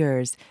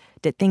years,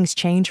 did things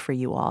change for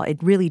you all?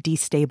 It really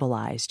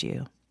destabilized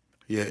you.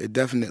 Yeah, it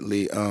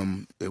definitely,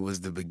 it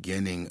was the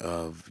beginning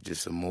of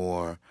just a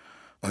more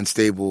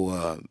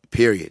unstable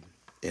period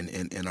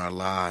in our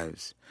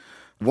lives.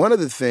 One of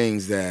the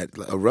things a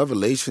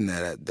revelation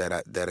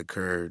that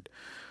occurred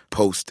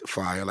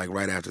post-fire, like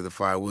right after the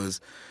fire,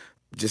 was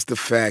just the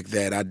fact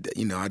that I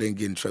didn't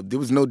get in trouble. There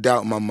was no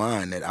doubt in my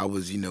mind that I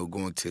was,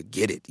 going to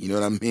get it. You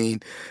know what I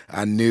mean?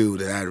 I knew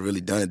that I had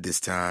really done it this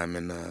time,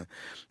 and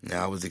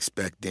I was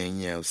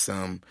expecting,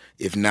 some,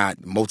 if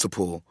not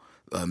multiple,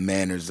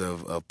 manners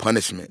of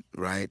punishment,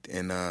 right?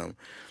 And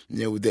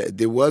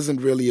there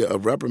wasn't really a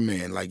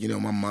reprimand. Like,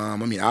 my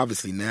mom, I mean,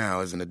 obviously now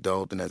as an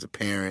adult and as a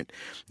parent,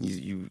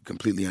 you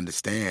completely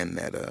understand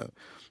that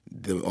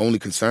the only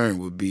concern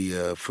would be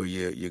for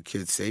your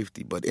kid's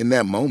safety. But in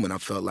that moment, I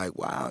felt like,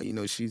 wow,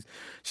 she's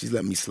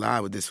let me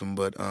slide with this one.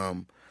 But,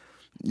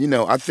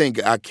 I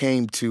think I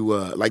came to,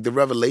 like the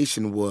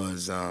revelation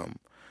was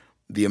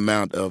the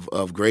amount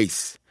of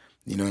grace,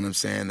 you know what I'm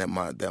saying, that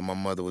my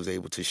mother was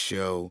able to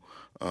show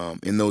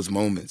in those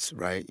moments,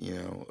 right?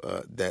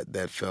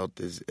 That felt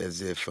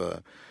as if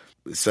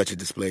such a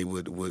display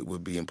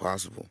would be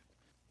impossible.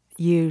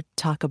 You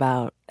talk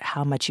about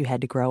how much you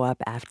had to grow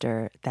up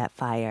after that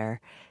fire.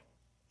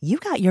 You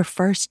got your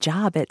first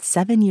job at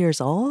 7 years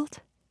old?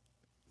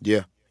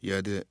 Yeah,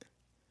 I did.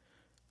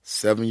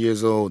 7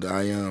 years old,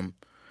 I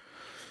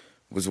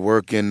was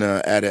working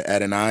at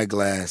an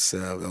eyeglass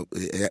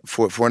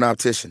for an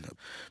optician,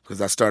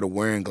 because I started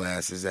wearing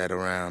glasses at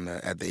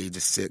the age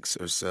of 6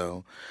 or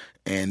so.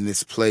 And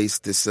this place,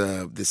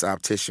 this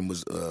optician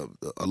was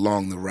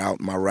along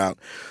my route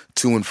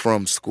to and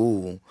from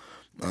school,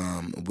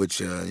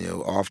 which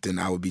often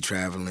I would be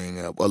traveling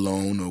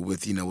alone or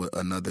with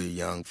another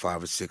young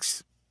 5 or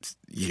 6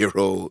 year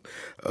old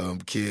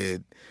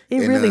kid. It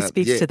really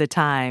speaks to the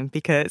time,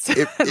 because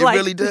it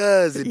really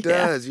does. It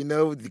does,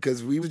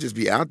 because we would just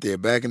be out there.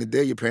 Back in the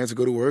day, your parents would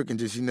go to work and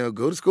just,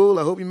 go to school.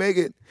 I hope you make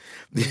it.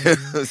 You know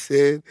what I'm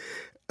saying?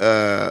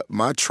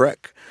 My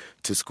trek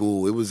to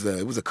school, it was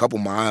a couple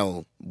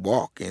mile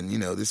walk, and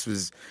this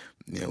was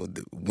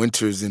the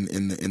winters in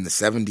the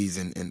 70s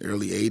and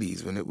early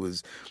 80s, when it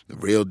was the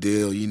real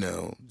deal,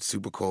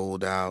 super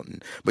cold out.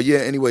 But yeah,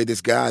 anyway,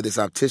 this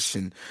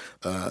optician,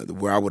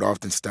 where I would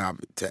often stop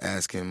to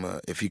ask him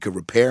if he could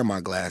repair my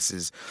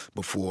glasses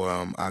before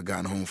I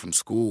got home from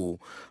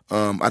school.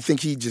 I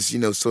think he just,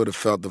 sort of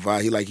felt the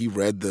vibe. He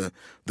read the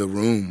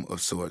room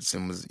of sorts,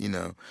 and was,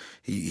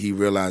 he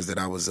realized that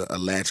I was a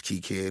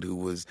latchkey kid who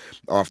was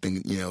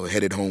often,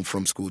 headed home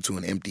from school to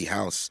an empty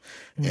house.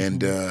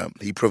 Mm-hmm. And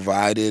he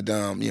provided,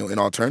 an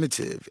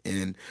alternative,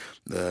 and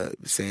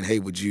saying, hey,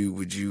 would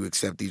you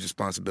accept these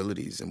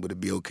responsibilities? And would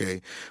it be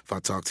okay if I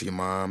talk to your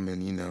mom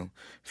and,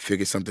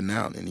 figure something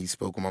out? And he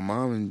spoke with my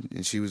mom,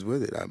 and she was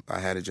with it. I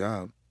had a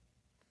job.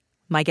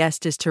 My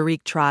guest is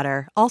Tariq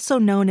Trotter, also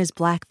known as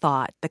Black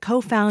Thought, the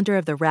co-founder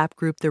of the rap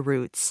group The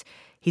Roots.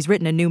 He's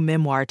written a new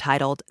memoir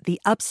titled The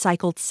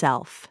Upcycled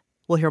Self.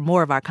 We'll hear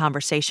more of our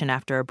conversation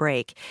after a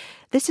break.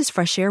 This is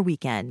Fresh Air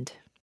Weekend.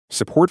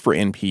 Support for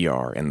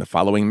NPR and the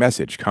following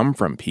message come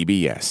from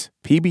PBS.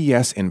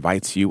 PBS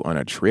invites you on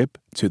a trip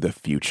to the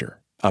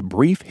future. A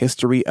Brief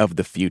History of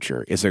the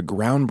Future is a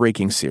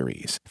groundbreaking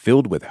series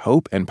filled with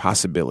hope and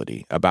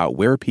possibility about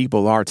where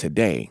people are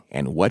today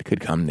and what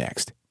could come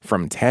next.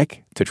 From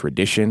tech to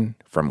tradition,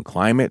 from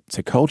climate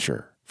to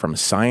culture, from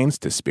science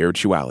to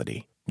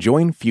spirituality.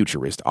 Join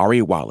futurist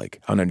Ari Wallach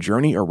on a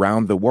journey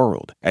around the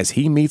world as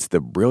he meets the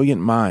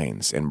brilliant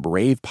minds and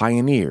brave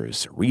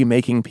pioneers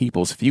remaking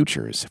people's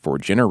futures for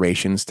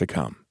generations to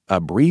come. A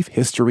Brief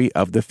History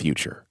of the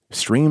Future.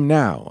 Stream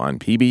now on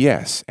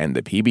PBS and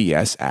the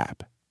PBS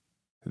app.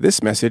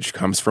 This message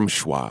comes from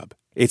Schwab.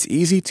 It's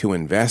easy to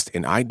invest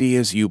in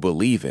ideas you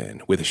believe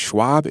in with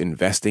Schwab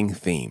investing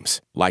themes,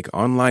 like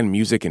online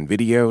music and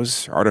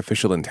videos,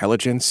 artificial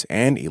intelligence,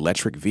 and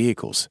electric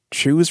vehicles.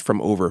 Choose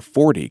from over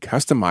 40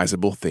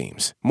 customizable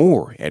themes.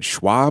 More at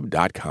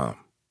schwab.com.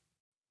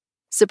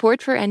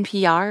 Support for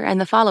NPR and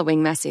the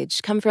following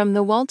message come from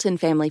the Walton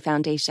Family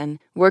Foundation,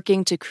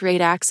 working to create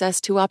access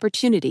to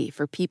opportunity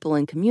for people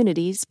and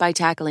communities by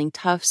tackling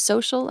tough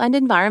social and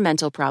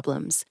environmental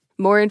problems.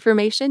 More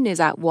information is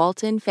at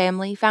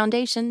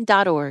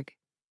waltonfamilyfoundation.org.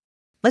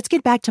 Let's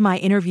get back to my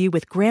interview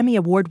with Grammy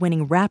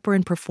Award-winning rapper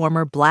and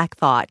performer Black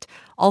Thought,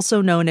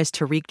 also known as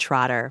Tariq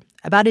Trotter,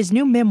 about his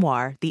new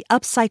memoir, The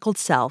Upcycled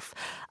Self,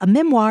 a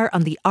memoir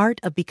on the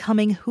art of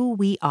becoming who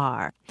we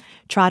are.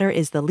 Trotter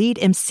is the lead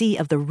MC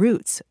of The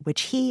Roots,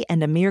 which he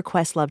and Amir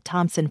Questlove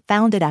Thompson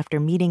founded after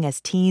meeting as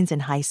teens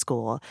in high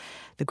school.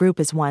 The group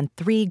has won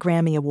 3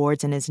 Grammy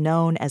Awards and is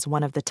known as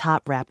one of the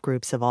top rap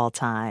groups of all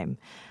time.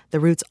 The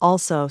Roots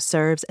also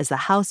serves as the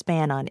house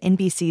band on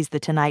NBC's The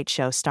Tonight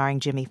Show starring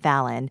Jimmy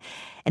Fallon.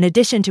 In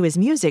addition to his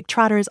music,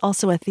 Trotter is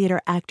also a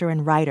theater actor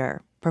and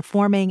writer,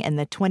 performing in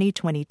the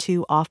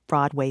 2022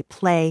 off-Broadway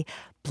play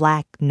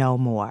Black No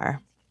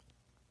More.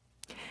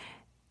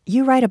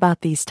 You write about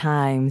these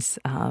times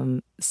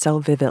so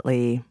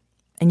vividly,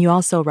 and you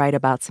also write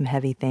about some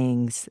heavy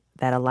things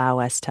that allow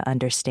us to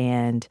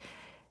understand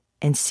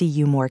and see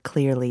you more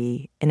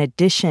clearly, in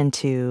addition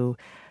to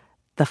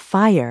the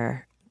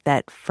fire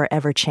that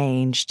forever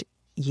changed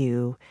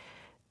you.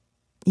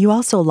 You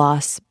also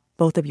lost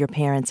both of your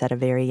parents at a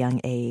very young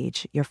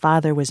age. Your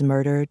father was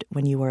murdered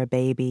when you were a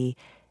baby,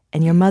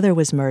 and your mother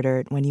was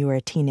murdered when you were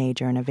a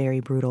teenager in a very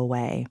brutal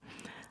way.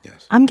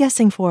 Yes. I'm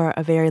guessing for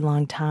a very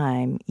long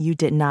time, you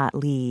did not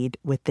lead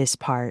with this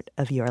part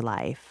of your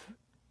life.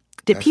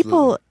 Did Absolutely.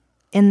 People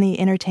in the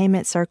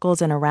entertainment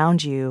circles and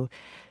around you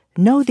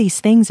know these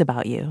things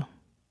about you?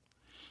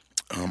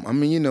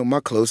 My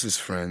closest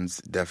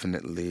friends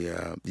definitely,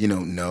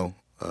 know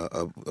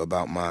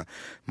about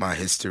my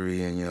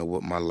history and,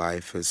 what my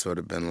life has sort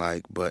of been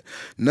like. But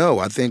no,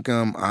 I think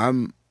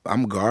I'm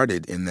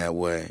guarded in that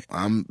way.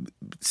 I'm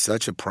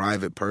such a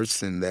private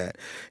person that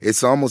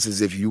it's almost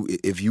as if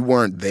you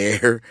weren't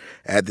there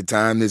at the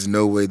time, there's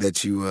no way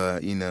that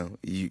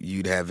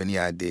you'd have any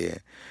idea.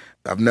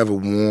 I've never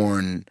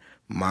worn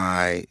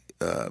my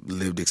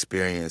lived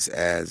experience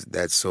as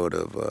that sort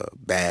of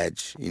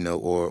badge,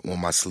 or on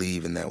my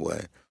sleeve in that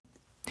way.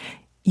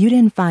 You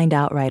didn't find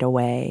out right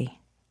away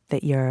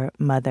that your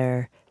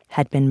mother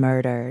had been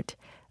murdered.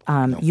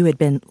 No. You had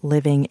been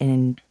living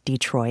in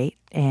Detroit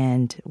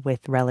and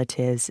with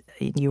relatives.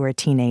 You were a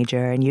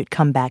teenager and you'd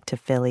come back to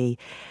Philly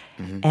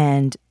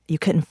and you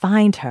couldn't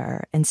find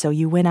her. And so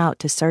you went out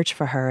to search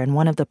for her. And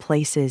one of the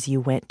places you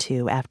went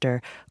to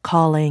after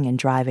calling and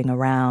driving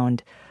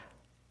around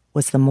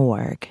was the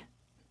morgue.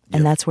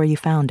 And that's where you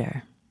found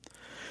her.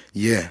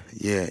 Yeah.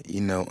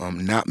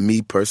 Not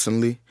me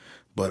personally,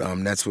 but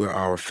that's where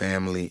our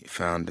family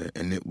found her.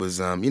 And it was,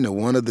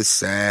 one of the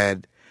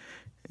sad,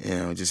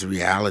 just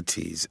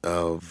realities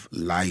of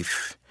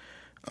life,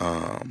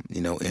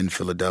 in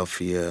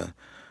Philadelphia.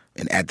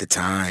 And at the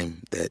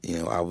time that,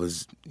 I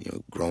was,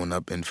 growing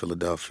up in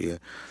Philadelphia,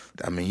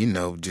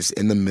 just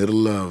in the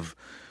middle of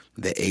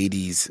the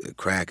 80s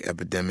crack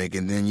epidemic,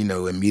 and then,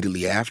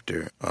 immediately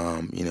after,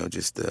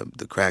 just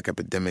the crack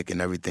epidemic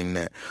and everything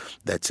that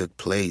took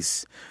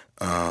place.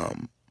 We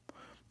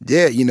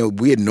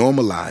had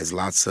normalized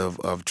lots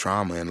of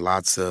trauma and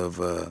lots of,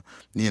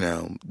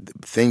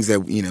 things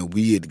that,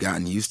 we had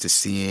gotten used to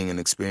seeing and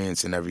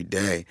experiencing every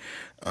day.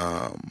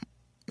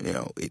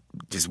 It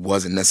just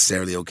wasn't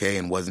necessarily okay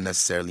and wasn't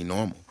necessarily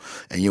normal.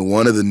 And,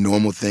 one of the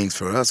normal things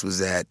for us was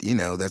that,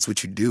 that's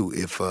what you do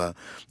if,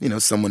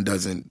 someone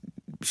doesn't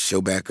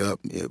show back up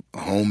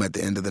home at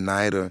the end of the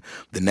night or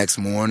the next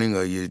morning,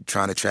 or you're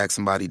trying to track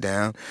somebody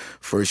down.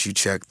 First, you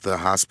check the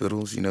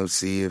hospitals,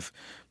 see if,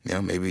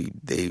 maybe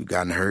they've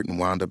gotten hurt and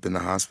wound up in the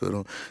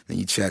hospital. Then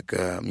you check,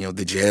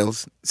 the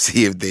jails,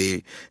 see if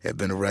they have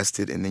been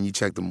arrested, and then you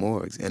check the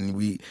morgues.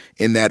 And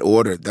in that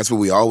order, that's what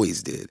we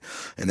always did.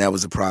 And that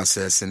was the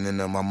process. And then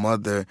my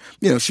mother,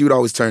 she would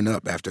always turn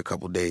up after a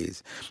couple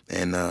days.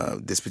 And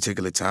this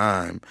particular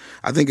time,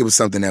 I think it was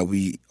something that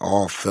we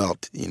all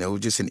felt, it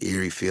was just an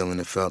eerie feeling.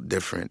 It felt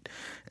different.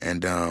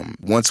 And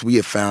once we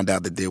had found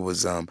out that there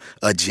was a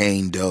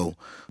Jane Doe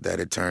that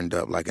had turned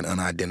up, like an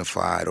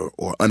unidentified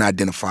or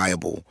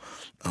unidentifiable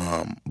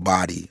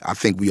body, I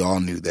think we all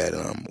knew that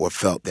or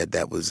felt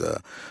that was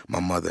my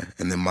mother.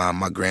 And then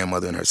my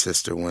grandmother and her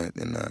sister went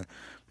and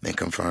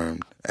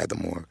confirmed at the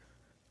morgue.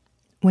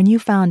 When you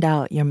found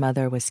out your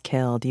mother was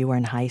killed, you were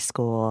in high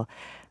school,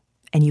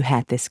 and you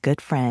had this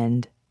good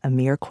friend,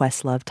 Amir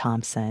Questlove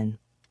Thompson.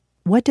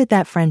 What did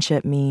that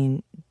friendship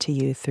mean to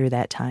you through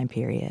that time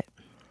period?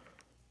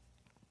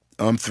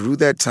 Through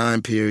that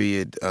time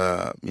period,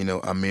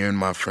 Amir and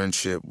my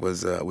friendship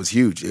was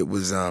huge. It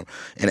was an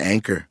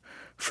anchor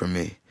for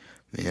me.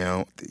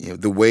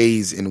 The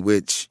ways in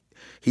which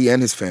he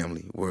and his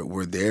family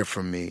were there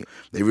for me,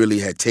 they really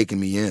had taken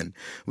me in.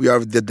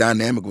 The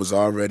dynamic was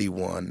already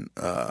one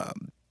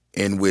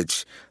in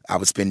which I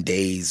would spend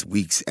days,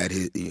 weeks at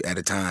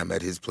a time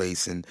at his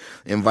place, and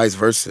vice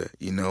versa.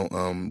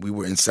 We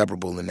were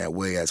inseparable in that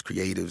way as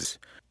creatives.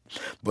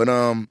 But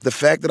the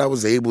fact that I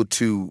was able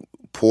to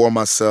pour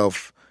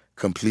myself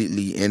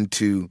completely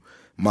into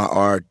my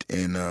art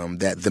and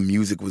that the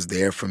music was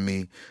there for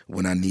me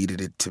when I needed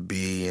it to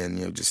be,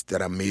 and just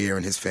that Amir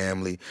and his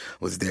family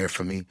was there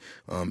for me,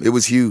 it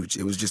was huge.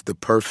 It was just the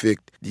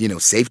perfect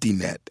safety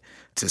net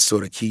to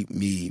sort of keep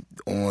me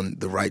on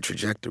the right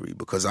trajectory,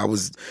 because I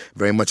was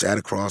very much at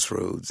a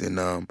crossroads, and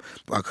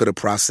I could have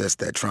processed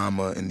that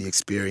trauma and the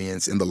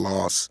experience and the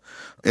loss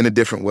in a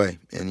different way,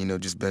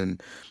 and just been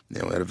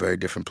at a very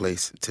different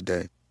place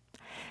today.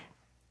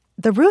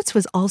 The Roots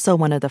was also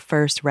one of the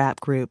first rap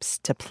groups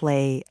to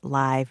play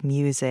live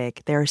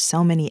music. There are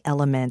so many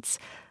elements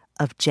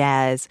of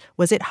jazz.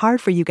 Was it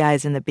hard for you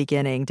guys in the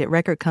beginning? Did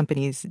record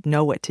companies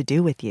know what to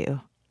do with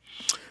you?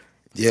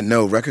 Yeah,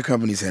 no, record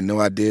companies had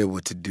no idea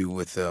what to do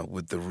with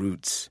the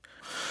Roots.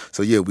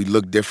 So yeah, we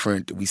looked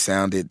different. We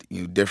sounded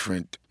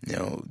different.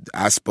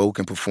 I spoke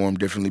and performed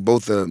differently.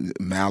 Both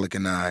Malik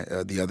and I,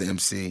 the other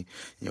MC,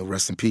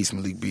 rest in peace,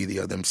 Malik B, the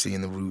other MC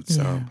in the Roots,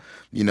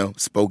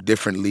 spoke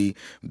differently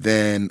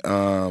than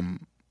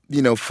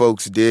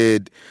folks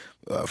did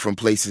from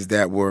places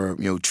that were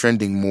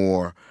trending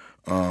more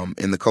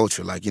in the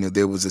culture. Like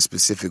there was a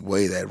specific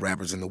way that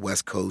rappers in the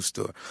West Coast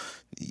or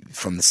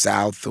from the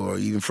South or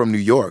even from New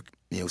York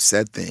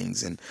said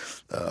things, and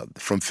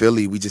from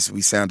Philly, we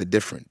sounded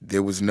different.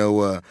 There was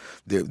no,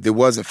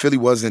 Philly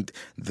wasn't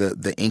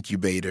the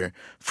incubator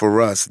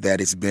for us that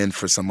it's been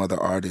for some other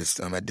artists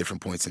at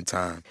different points in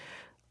time.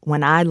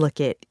 When I look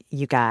at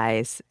you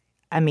guys,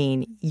 I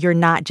mean, you're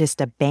not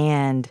just a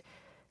band.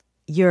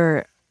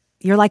 You're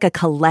like a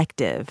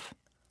collective.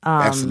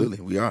 Absolutely,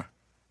 we are.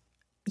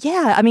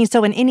 Yeah, I mean,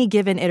 so in any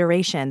given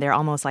iteration, there are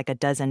almost like a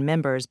dozen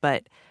members,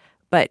 but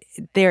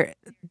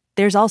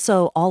there's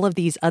also all of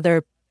these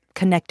other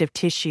connective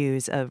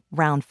tissues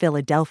around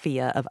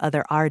Philadelphia of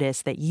other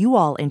artists that you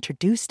all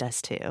introduced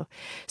us to.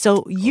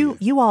 So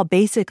you all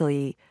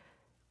basically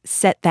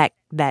set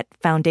that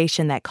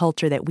foundation, that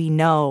culture that we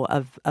know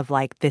of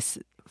like this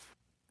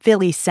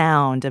Philly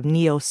sound of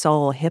neo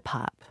soul hip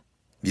hop.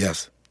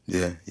 Yes.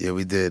 Yeah,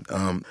 we did.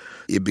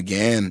 It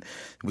began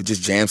with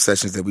just jam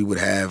sessions that we would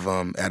have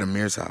at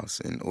Amir's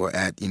house or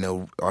at,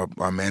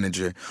 our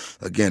manager,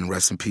 again,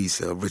 rest in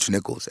peace, Rich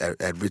Nichols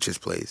at Rich's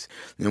place.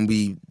 And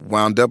we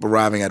wound up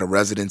arriving at a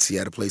residency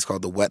at a place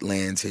called the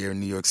Wetlands here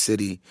in New York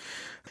City.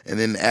 And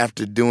then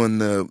after doing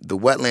the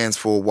Wetlands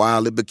for a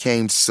while, it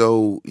became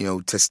so,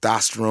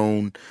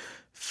 testosterone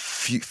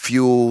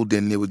fueled,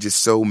 and it was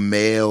just so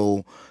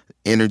male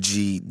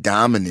energy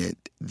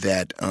dominant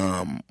that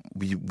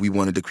we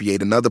wanted to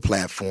create another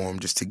platform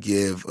just to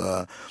give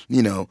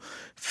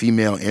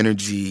female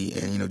energy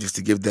and just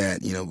to give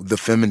that the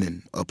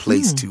feminine a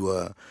place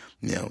to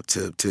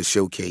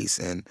showcase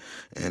and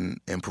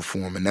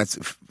perform. And that's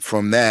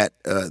from that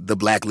the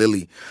Black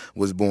Lily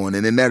was born.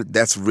 And then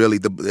that's really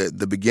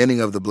the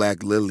beginning of the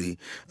Black Lily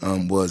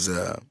was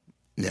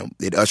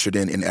it ushered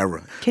in an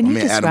era. Can you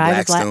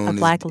describe a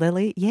Black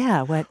Lily?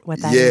 Yeah, what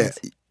that is.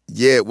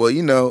 Yeah,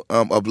 well,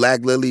 a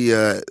Black Lily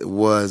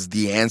was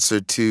the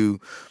answer to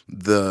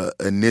the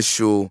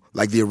initial,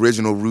 like the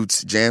original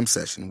Roots jam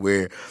session,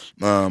 where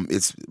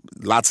it's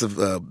lots of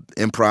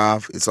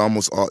improv. It's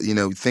almost all,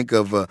 think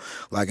of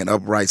like an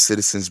Upright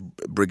Citizens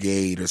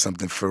Brigade or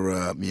something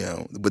for,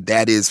 but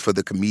that is for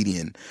the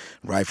comedian,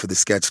 right? For the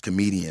sketch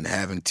comedian,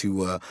 having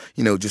to,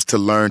 just to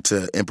learn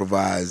to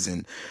improvise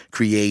and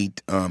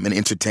create and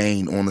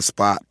entertain on the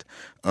spot.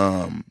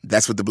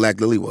 That's what the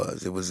Black Lily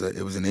was. It was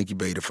an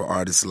incubator for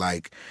artists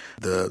like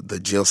the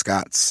Jill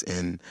Scotts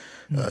and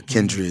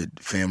Kindred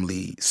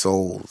Family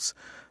Souls,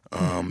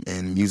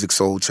 and Music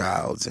Soul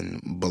Childs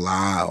and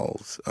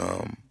Bilal's,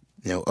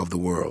 of the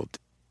world.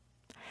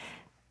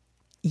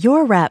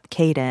 Your rap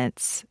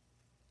cadence,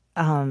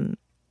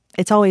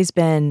 it's always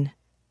been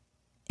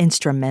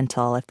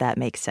instrumental, if that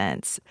makes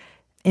sense.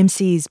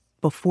 MCs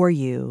before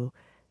you,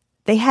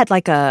 they had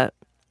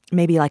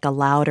maybe like a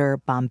louder,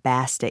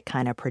 bombastic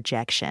kind of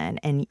projection,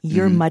 and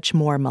you're much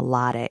more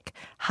melodic.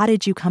 How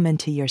did you come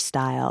into your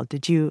style?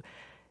 Did you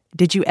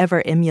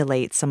ever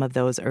emulate some of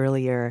those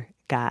earlier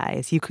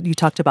guys? You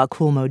talked about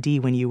Kool Moe Dee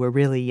when you were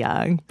really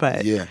young,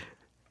 but yeah,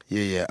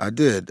 I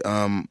did.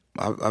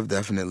 I've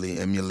definitely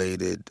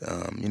emulated,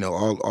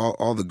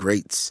 all the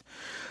greats.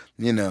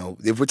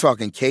 If we're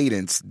talking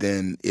cadence,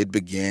 then it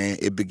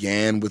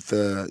began with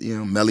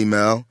Melly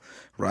Mel,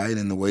 right?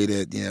 And the way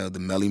that the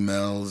Melly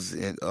Mels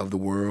of the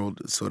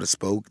world sort of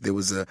spoke. There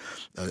was a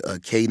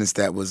cadence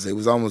that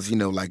was almost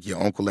like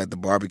your uncle at the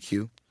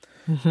barbecue,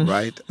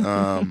 right?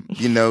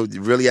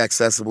 Really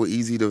accessible,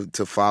 easy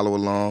to follow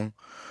along.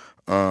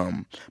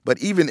 But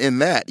even in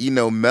that,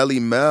 Melly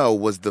Mel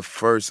was the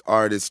first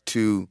artist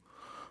to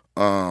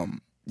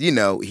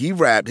he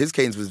rapped, his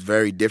cadence was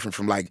very different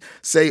from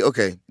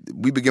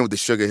we begin with the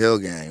Sugar Hill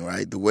Gang,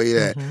 right? The way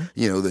that,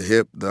 the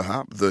hip, the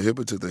hop, the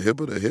hipper to the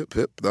hipper, the hip,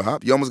 the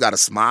hop. You almost got to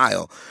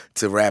smile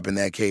to rap in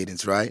that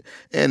cadence, right?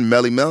 And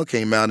Melly Mel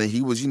came out and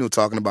he was,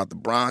 talking about the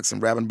Bronx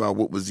and rapping about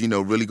what was,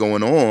 really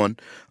going on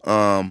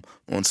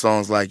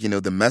songs like,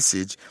 The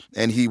Message.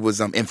 And he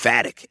was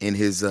emphatic in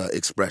his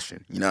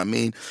expression, you know what I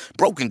mean?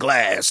 Broken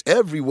glass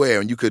everywhere.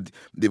 And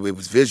it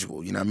was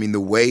visual, you know what I mean? The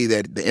way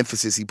that the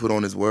emphasis he put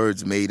on his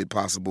words made it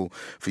possible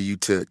for you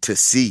to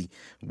see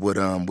what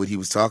he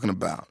was talking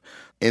about.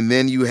 And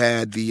then you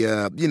had the,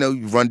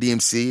 Run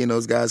DMC and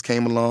those guys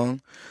came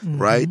along,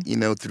 right?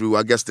 Through,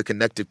 I guess the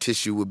connective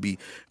tissue would be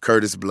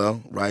Curtis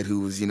Blow, right?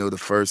 Who was, the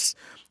first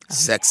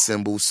sex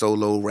symbol,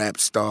 solo rap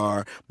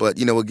star. But,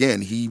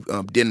 again, he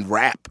didn't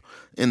rap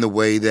in the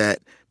way that,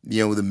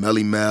 the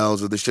Melly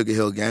Mel's or the Sugar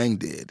Hill Gang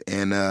did.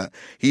 And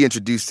he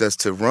introduced us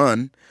to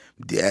Run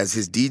as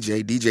his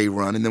DJ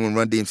Run. And then when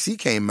Run DMC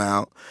came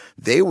out,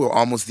 they were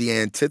almost the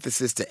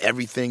antithesis to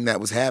everything that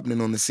was happening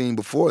on the scene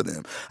before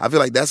them. I feel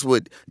like that's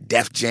what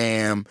Def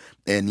Jam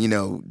and,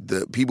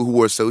 the people who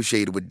were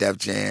associated with Def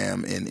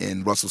Jam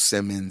and Russell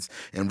Simmons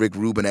and Rick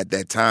Rubin at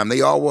that time,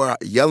 they all were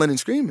yelling and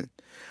screaming.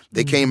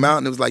 They came out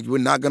and it was like, we're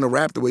not going to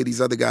rap the way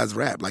these other guys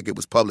rap. Like it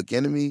was Public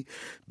Enemy,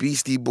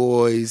 Beastie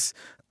Boys,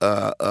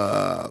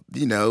 even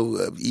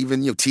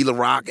Tila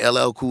Rock,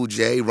 LL Cool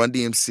J, Run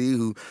DMC,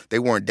 who they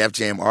weren't Def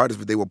Jam artists,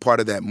 but they were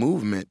part of that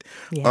movement.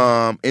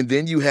 Yeah. And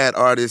then you had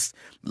artists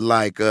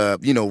like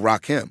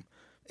Rakim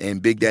and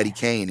Big Daddy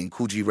Kane and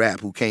Kool G Rap,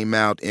 who came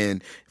out,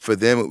 and for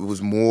them it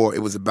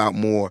was about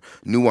more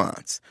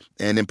nuance.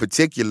 And in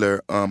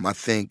particular, I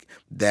think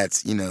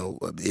that's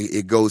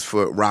it goes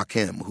for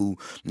Rakim, who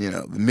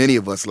many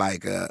of us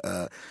like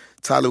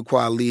Talib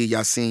Kweli,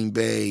 Yasin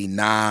Bey,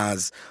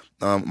 Nas.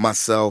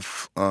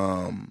 Myself,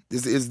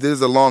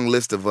 there's a long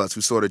list of us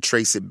who sort of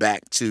trace it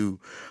back to,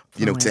 to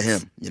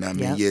him.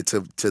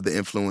 To the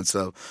influence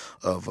of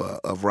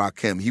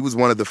Rakim. He was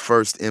one of the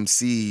first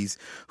MCs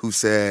who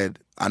said,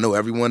 I know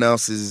everyone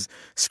else is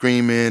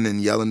screaming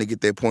and yelling to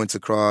get their points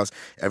across.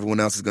 Everyone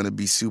else is going to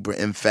be super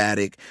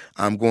emphatic.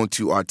 I'm going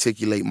to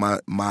articulate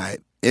my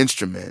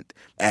instrument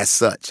as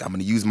such. I'm going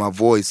to use my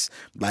voice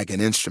like an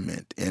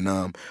instrument. And,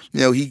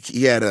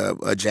 he had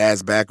a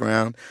jazz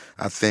background.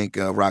 I think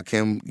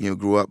Rakim,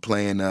 grew up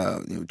playing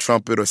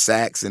trumpet or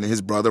sax, and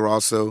his brother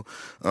also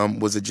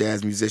was a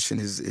jazz musician,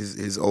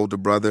 his older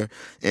brother.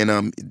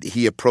 And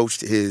he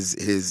approached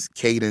his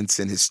cadence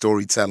and his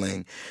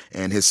storytelling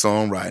and his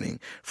songwriting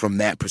from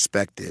that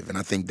perspective. And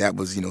I think that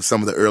was,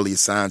 some of the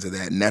earliest signs of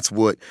that. And that's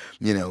what,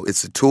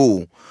 it's a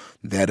tool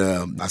that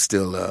I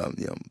still,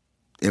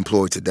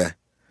 employ today.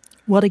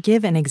 Well, to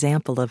give an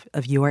example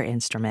of your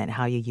instrument,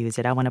 how you use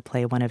it, I want to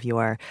play one of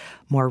your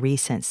more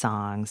recent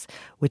songs,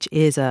 which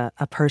is a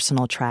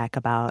personal track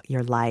about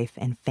your life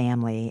and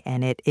family,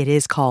 and it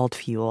is called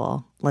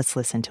Fuel. Let's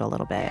listen to a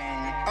little bit.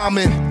 I'm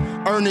in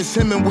Ernest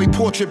Hemingway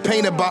portrait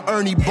painted by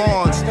Ernie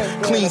Barnes.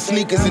 Clean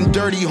sneakers and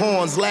dirty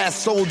horns.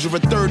 Last soldier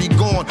at 30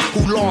 gone,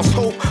 who lost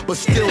hope but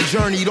still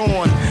journeyed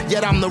on.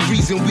 Yet I'm the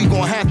reason we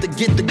gon' have to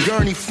get the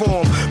gurney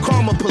form.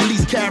 Karma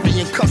police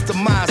carrying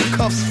customized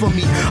cuffs for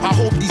me. I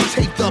hope these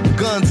taped up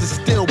guns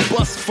are still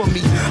bust for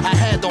me. I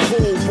had the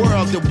whole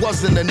world, that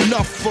wasn't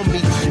enough for me.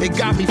 It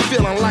got me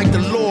feeling like the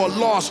Lord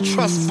lost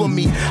trust for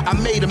me. I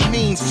made a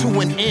means to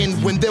an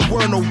end when there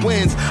were no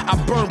wins.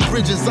 I burnt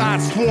bridges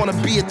I'd sworn to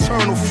be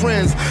eternal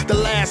friends. The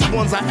last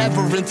ones I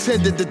ever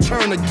intended to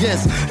turn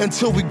against,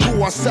 until we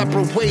grew our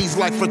separate ways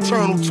like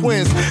fraternal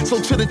twins.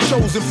 So to the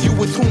chosen few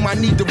with whom I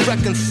need to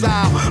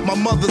reconcile, my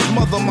mother's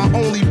mother, my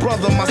only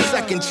brother, my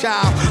second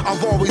child,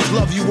 I've always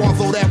loved you,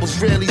 although that was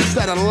rarely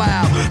said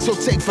aloud. So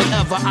take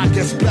forever, I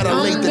guess better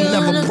late than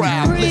never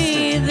proud.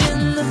 Listen.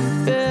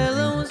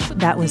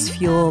 That was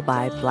Fuel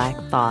by Black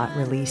Thought,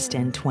 released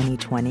in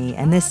 2020.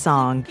 And this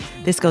song,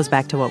 this goes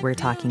back to what we're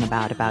talking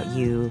about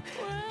you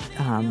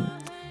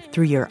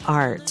through your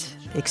art,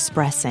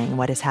 expressing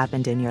what has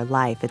happened in your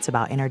life. It's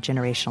about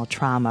intergenerational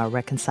trauma,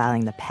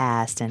 reconciling the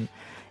past, and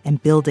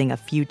building a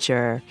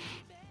future.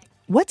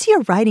 What's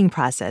your writing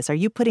process? Are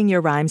you putting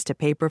your rhymes to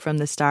paper from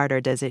the start, or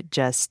does it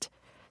just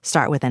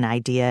start with an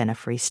idea and a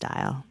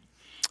freestyle?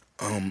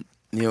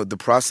 The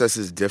process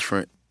is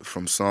different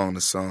from song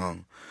to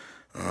song.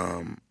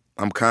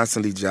 I'm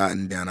constantly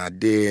jotting down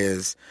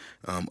ideas,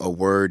 a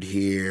word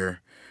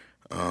here,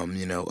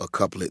 a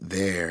couplet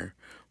there.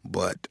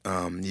 But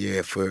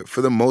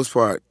for the most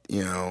part,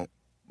 the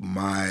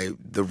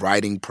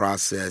writing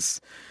process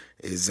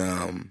is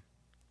I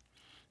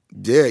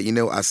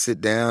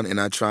sit down and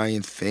I try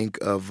and think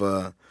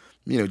of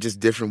just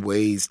different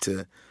ways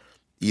to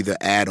either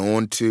add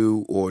on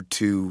to or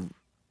to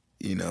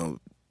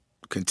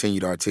continue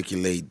to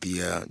articulate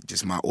the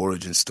just my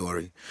origin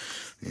story.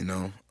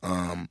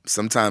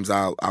 Sometimes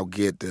I'll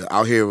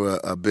hear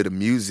a bit of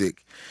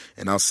music,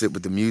 and I'll sit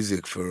with the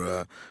music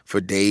for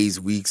days,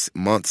 weeks,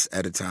 months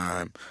at a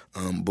time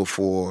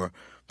before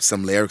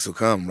some lyrics will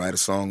come, right? A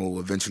song will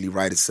eventually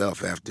write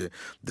itself after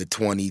the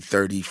 20,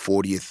 30,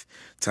 40th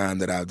time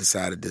that I've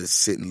decided to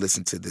sit and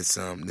listen to this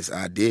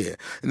idea.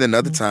 And then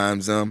other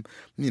times, I'll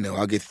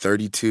get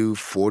 32,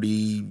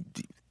 40,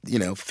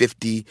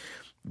 50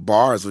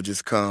 bars will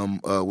just come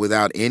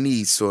without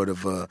any sort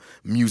of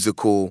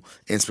musical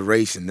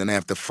inspiration. Then I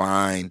have to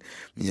find,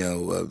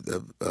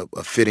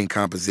 a fitting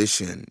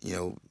composition,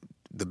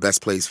 the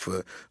best place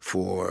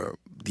for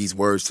these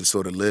words to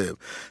sort of live.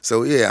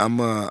 So yeah,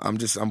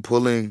 I'm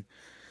pulling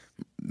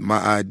my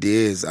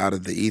ideas out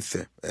of the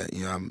ether,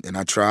 and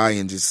I try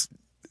and just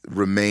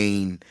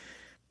remain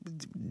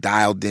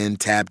dialed in,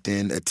 tapped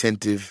in,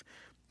 attentive,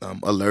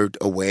 alert,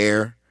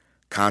 aware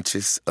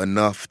conscious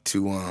enough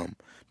to,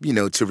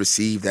 to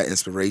receive that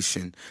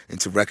inspiration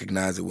and to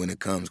recognize it when it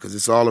comes, because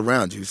it's all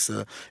around you.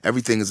 So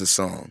everything is a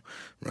song,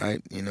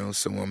 right?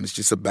 So it's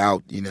just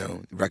about,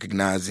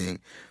 recognizing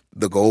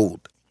the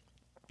gold.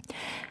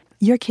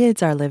 Your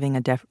kids are living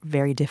a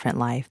very different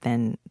life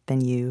than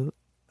you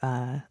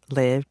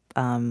lived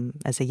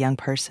as a young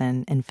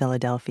person in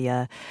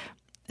Philadelphia.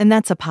 And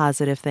that's a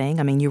positive thing.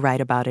 I mean, you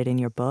write about it in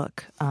your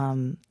book.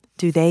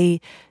 Do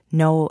they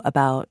know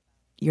about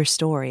your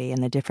story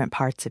and the different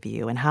parts of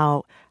you? And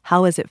how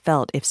has it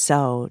felt, if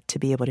so, to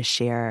be able to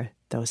share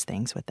those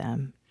things with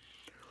them?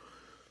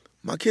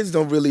 My kids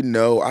don't really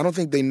know. I don't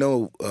think they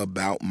know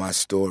about my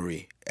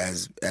story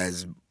as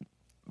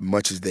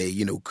much as they,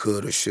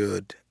 could or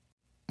should.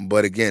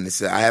 But again,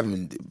 I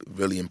haven't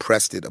really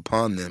impressed it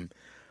upon them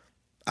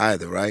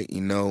either, right?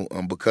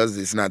 Because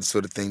it's not the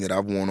sort of thing that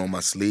I've worn on my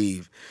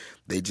sleeve.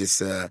 They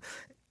just, I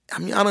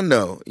don't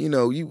know.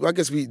 I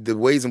guess the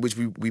ways in which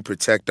we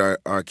protect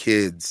our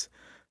kids,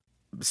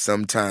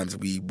 sometimes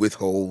we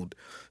withhold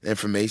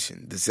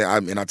information.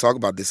 And I talk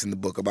about this in the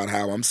book, about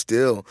how I'm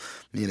still,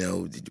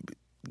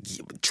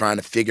 trying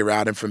to figure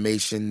out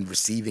information,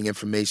 receiving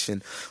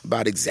information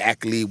about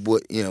exactly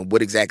what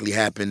exactly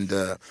happened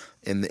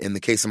in the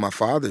case of my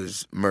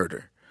father's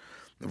murder,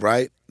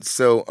 right?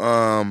 So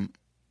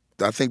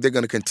I think they're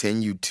going to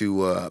continue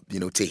to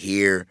to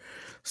hear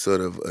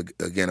sort of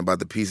again about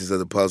the pieces of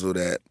the puzzle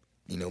that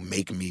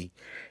make me.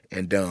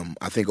 And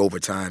I think over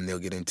time they'll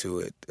get into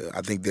it.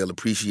 I think they'll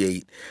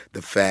appreciate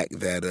the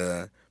fact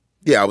that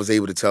I was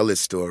able to tell this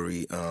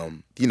story,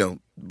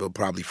 but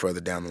probably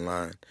further down the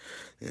line.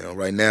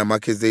 Right now my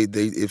kids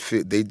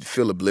they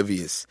feel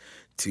oblivious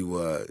to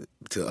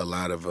a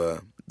lot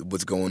of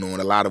what's going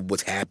on, a lot of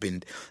what's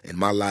happened in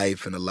my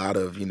life, and a lot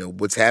of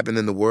what's happened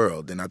in the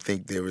world. And I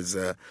think there is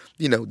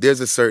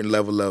there's a certain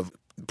level of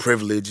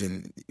privilege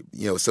and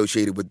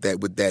associated with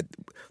that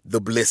the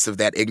bliss of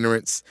that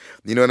ignorance,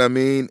 you know what I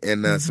mean?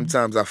 And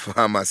sometimes I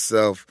find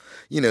myself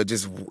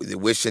just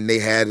wishing they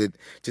had it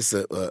just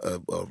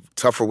a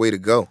tougher way to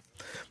go.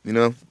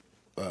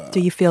 Do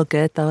you feel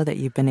good though that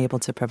you've been able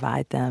to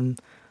provide them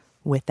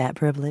with that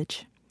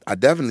privilege? I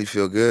definitely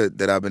feel good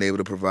that I've been able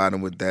to provide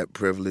them with that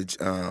privilege,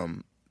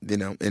 in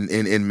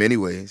many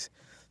ways.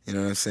 You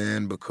know what I'm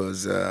saying?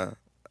 Because I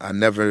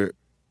never,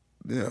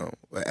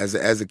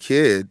 as a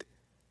kid,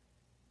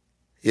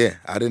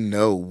 I didn't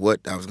know what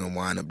I was going to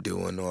wind up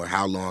doing or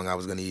how long I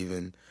was going to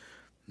even,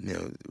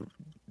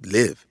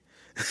 live,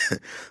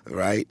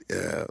 right?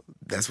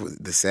 That's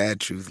what the sad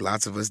truth.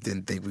 Lots of us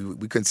didn't think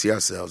we couldn't see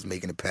ourselves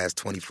making it past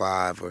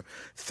 25 or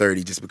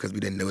 30 just because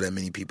we didn't know that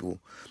many people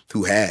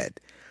who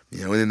had,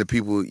 and then the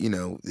people,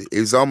 it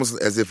was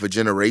almost as if a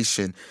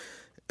generation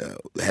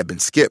had been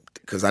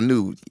skipped, because I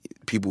knew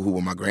people who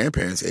were my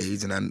grandparents'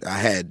 age, and I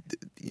had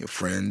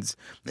friends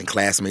and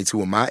classmates who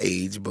were my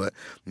age, but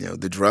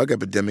the drug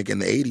epidemic in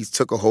the 80s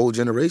took a whole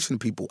generation of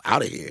people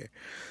out of here.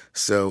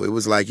 So it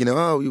was like,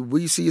 will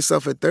you see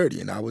yourself at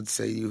 30? And I would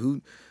say,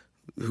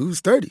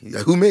 who's 30?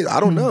 Who made? I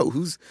don't know.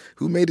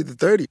 Who made it to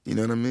 30? You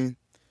know what I mean?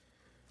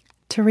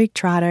 Tariq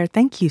Trotter,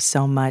 thank you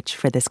so much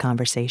for this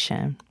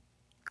conversation.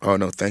 Oh,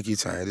 no, thank you,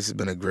 Tanya. This has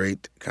been a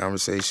great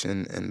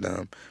conversation, and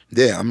I'm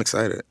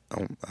excited.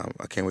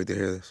 I can't wait to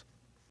hear this.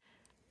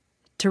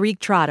 Tariq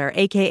Trotter,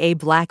 a.k.a.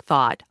 Black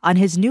Thought, on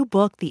his new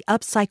book, The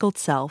Upcycled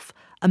Self,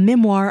 a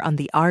memoir on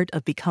the art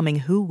of becoming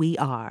who we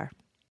are.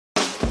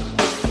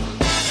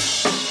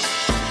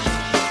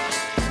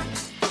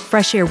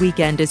 Fresh Air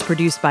Weekend is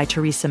produced by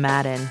Teresa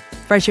Madden.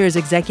 Fresh Air's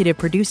executive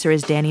producer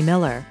is Danny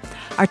Miller.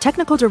 Our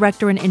technical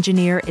director and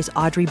engineer is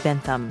Audrey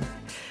Bentham.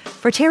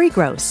 For Terry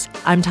Gross,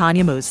 I'm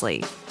Tanya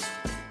Mosley.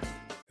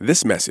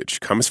 This message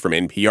comes from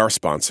NPR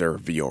sponsor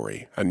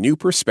Vuori, a new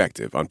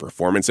perspective on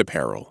performance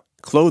apparel.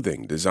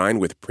 Clothing designed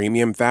with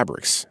premium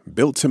fabrics,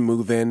 built to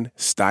move in,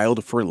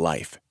 styled for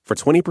life. For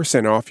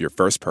 20% off your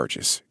first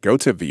purchase, go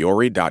to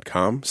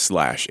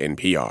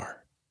vuori.com/NPR.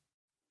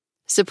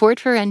 Support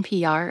for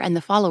NPR and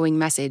the following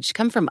message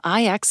come from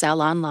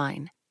IXL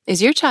Online.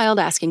 Is your child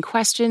asking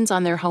questions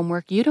on their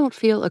homework you don't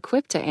feel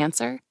equipped to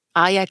answer?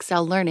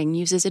 IXL Learning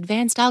uses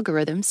advanced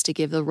algorithms to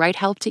give the right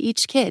help to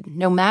each kid,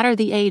 no matter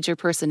the age or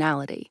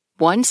personality.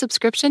 One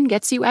subscription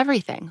gets you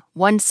everything.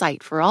 One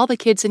site for all the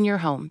kids in your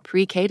home,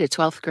 pre-K to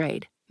 12th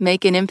grade.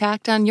 Make an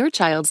impact on your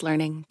child's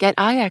learning. Get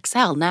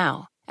IXL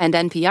now. And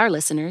NPR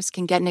listeners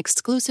can get an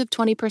exclusive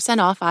 20%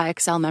 off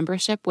IXL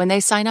membership when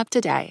they sign up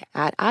today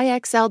at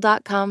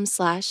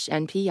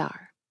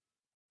IXL.com/NPR.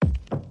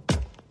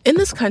 In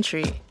this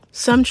country,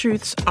 some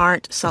truths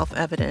aren't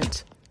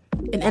self-evident.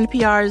 In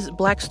NPR's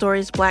Black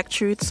Stories, Black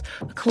Truths,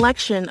 a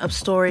collection of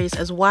stories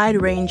as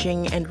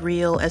wide-ranging and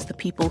real as the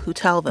people who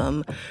tell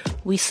them,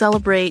 we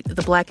celebrate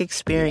the Black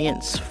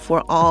experience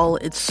for all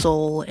its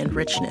soul and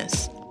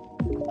richness.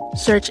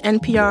 Search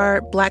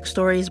NPR Black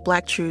Stories,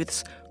 Black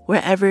Truths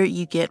wherever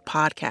you get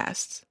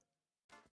podcasts.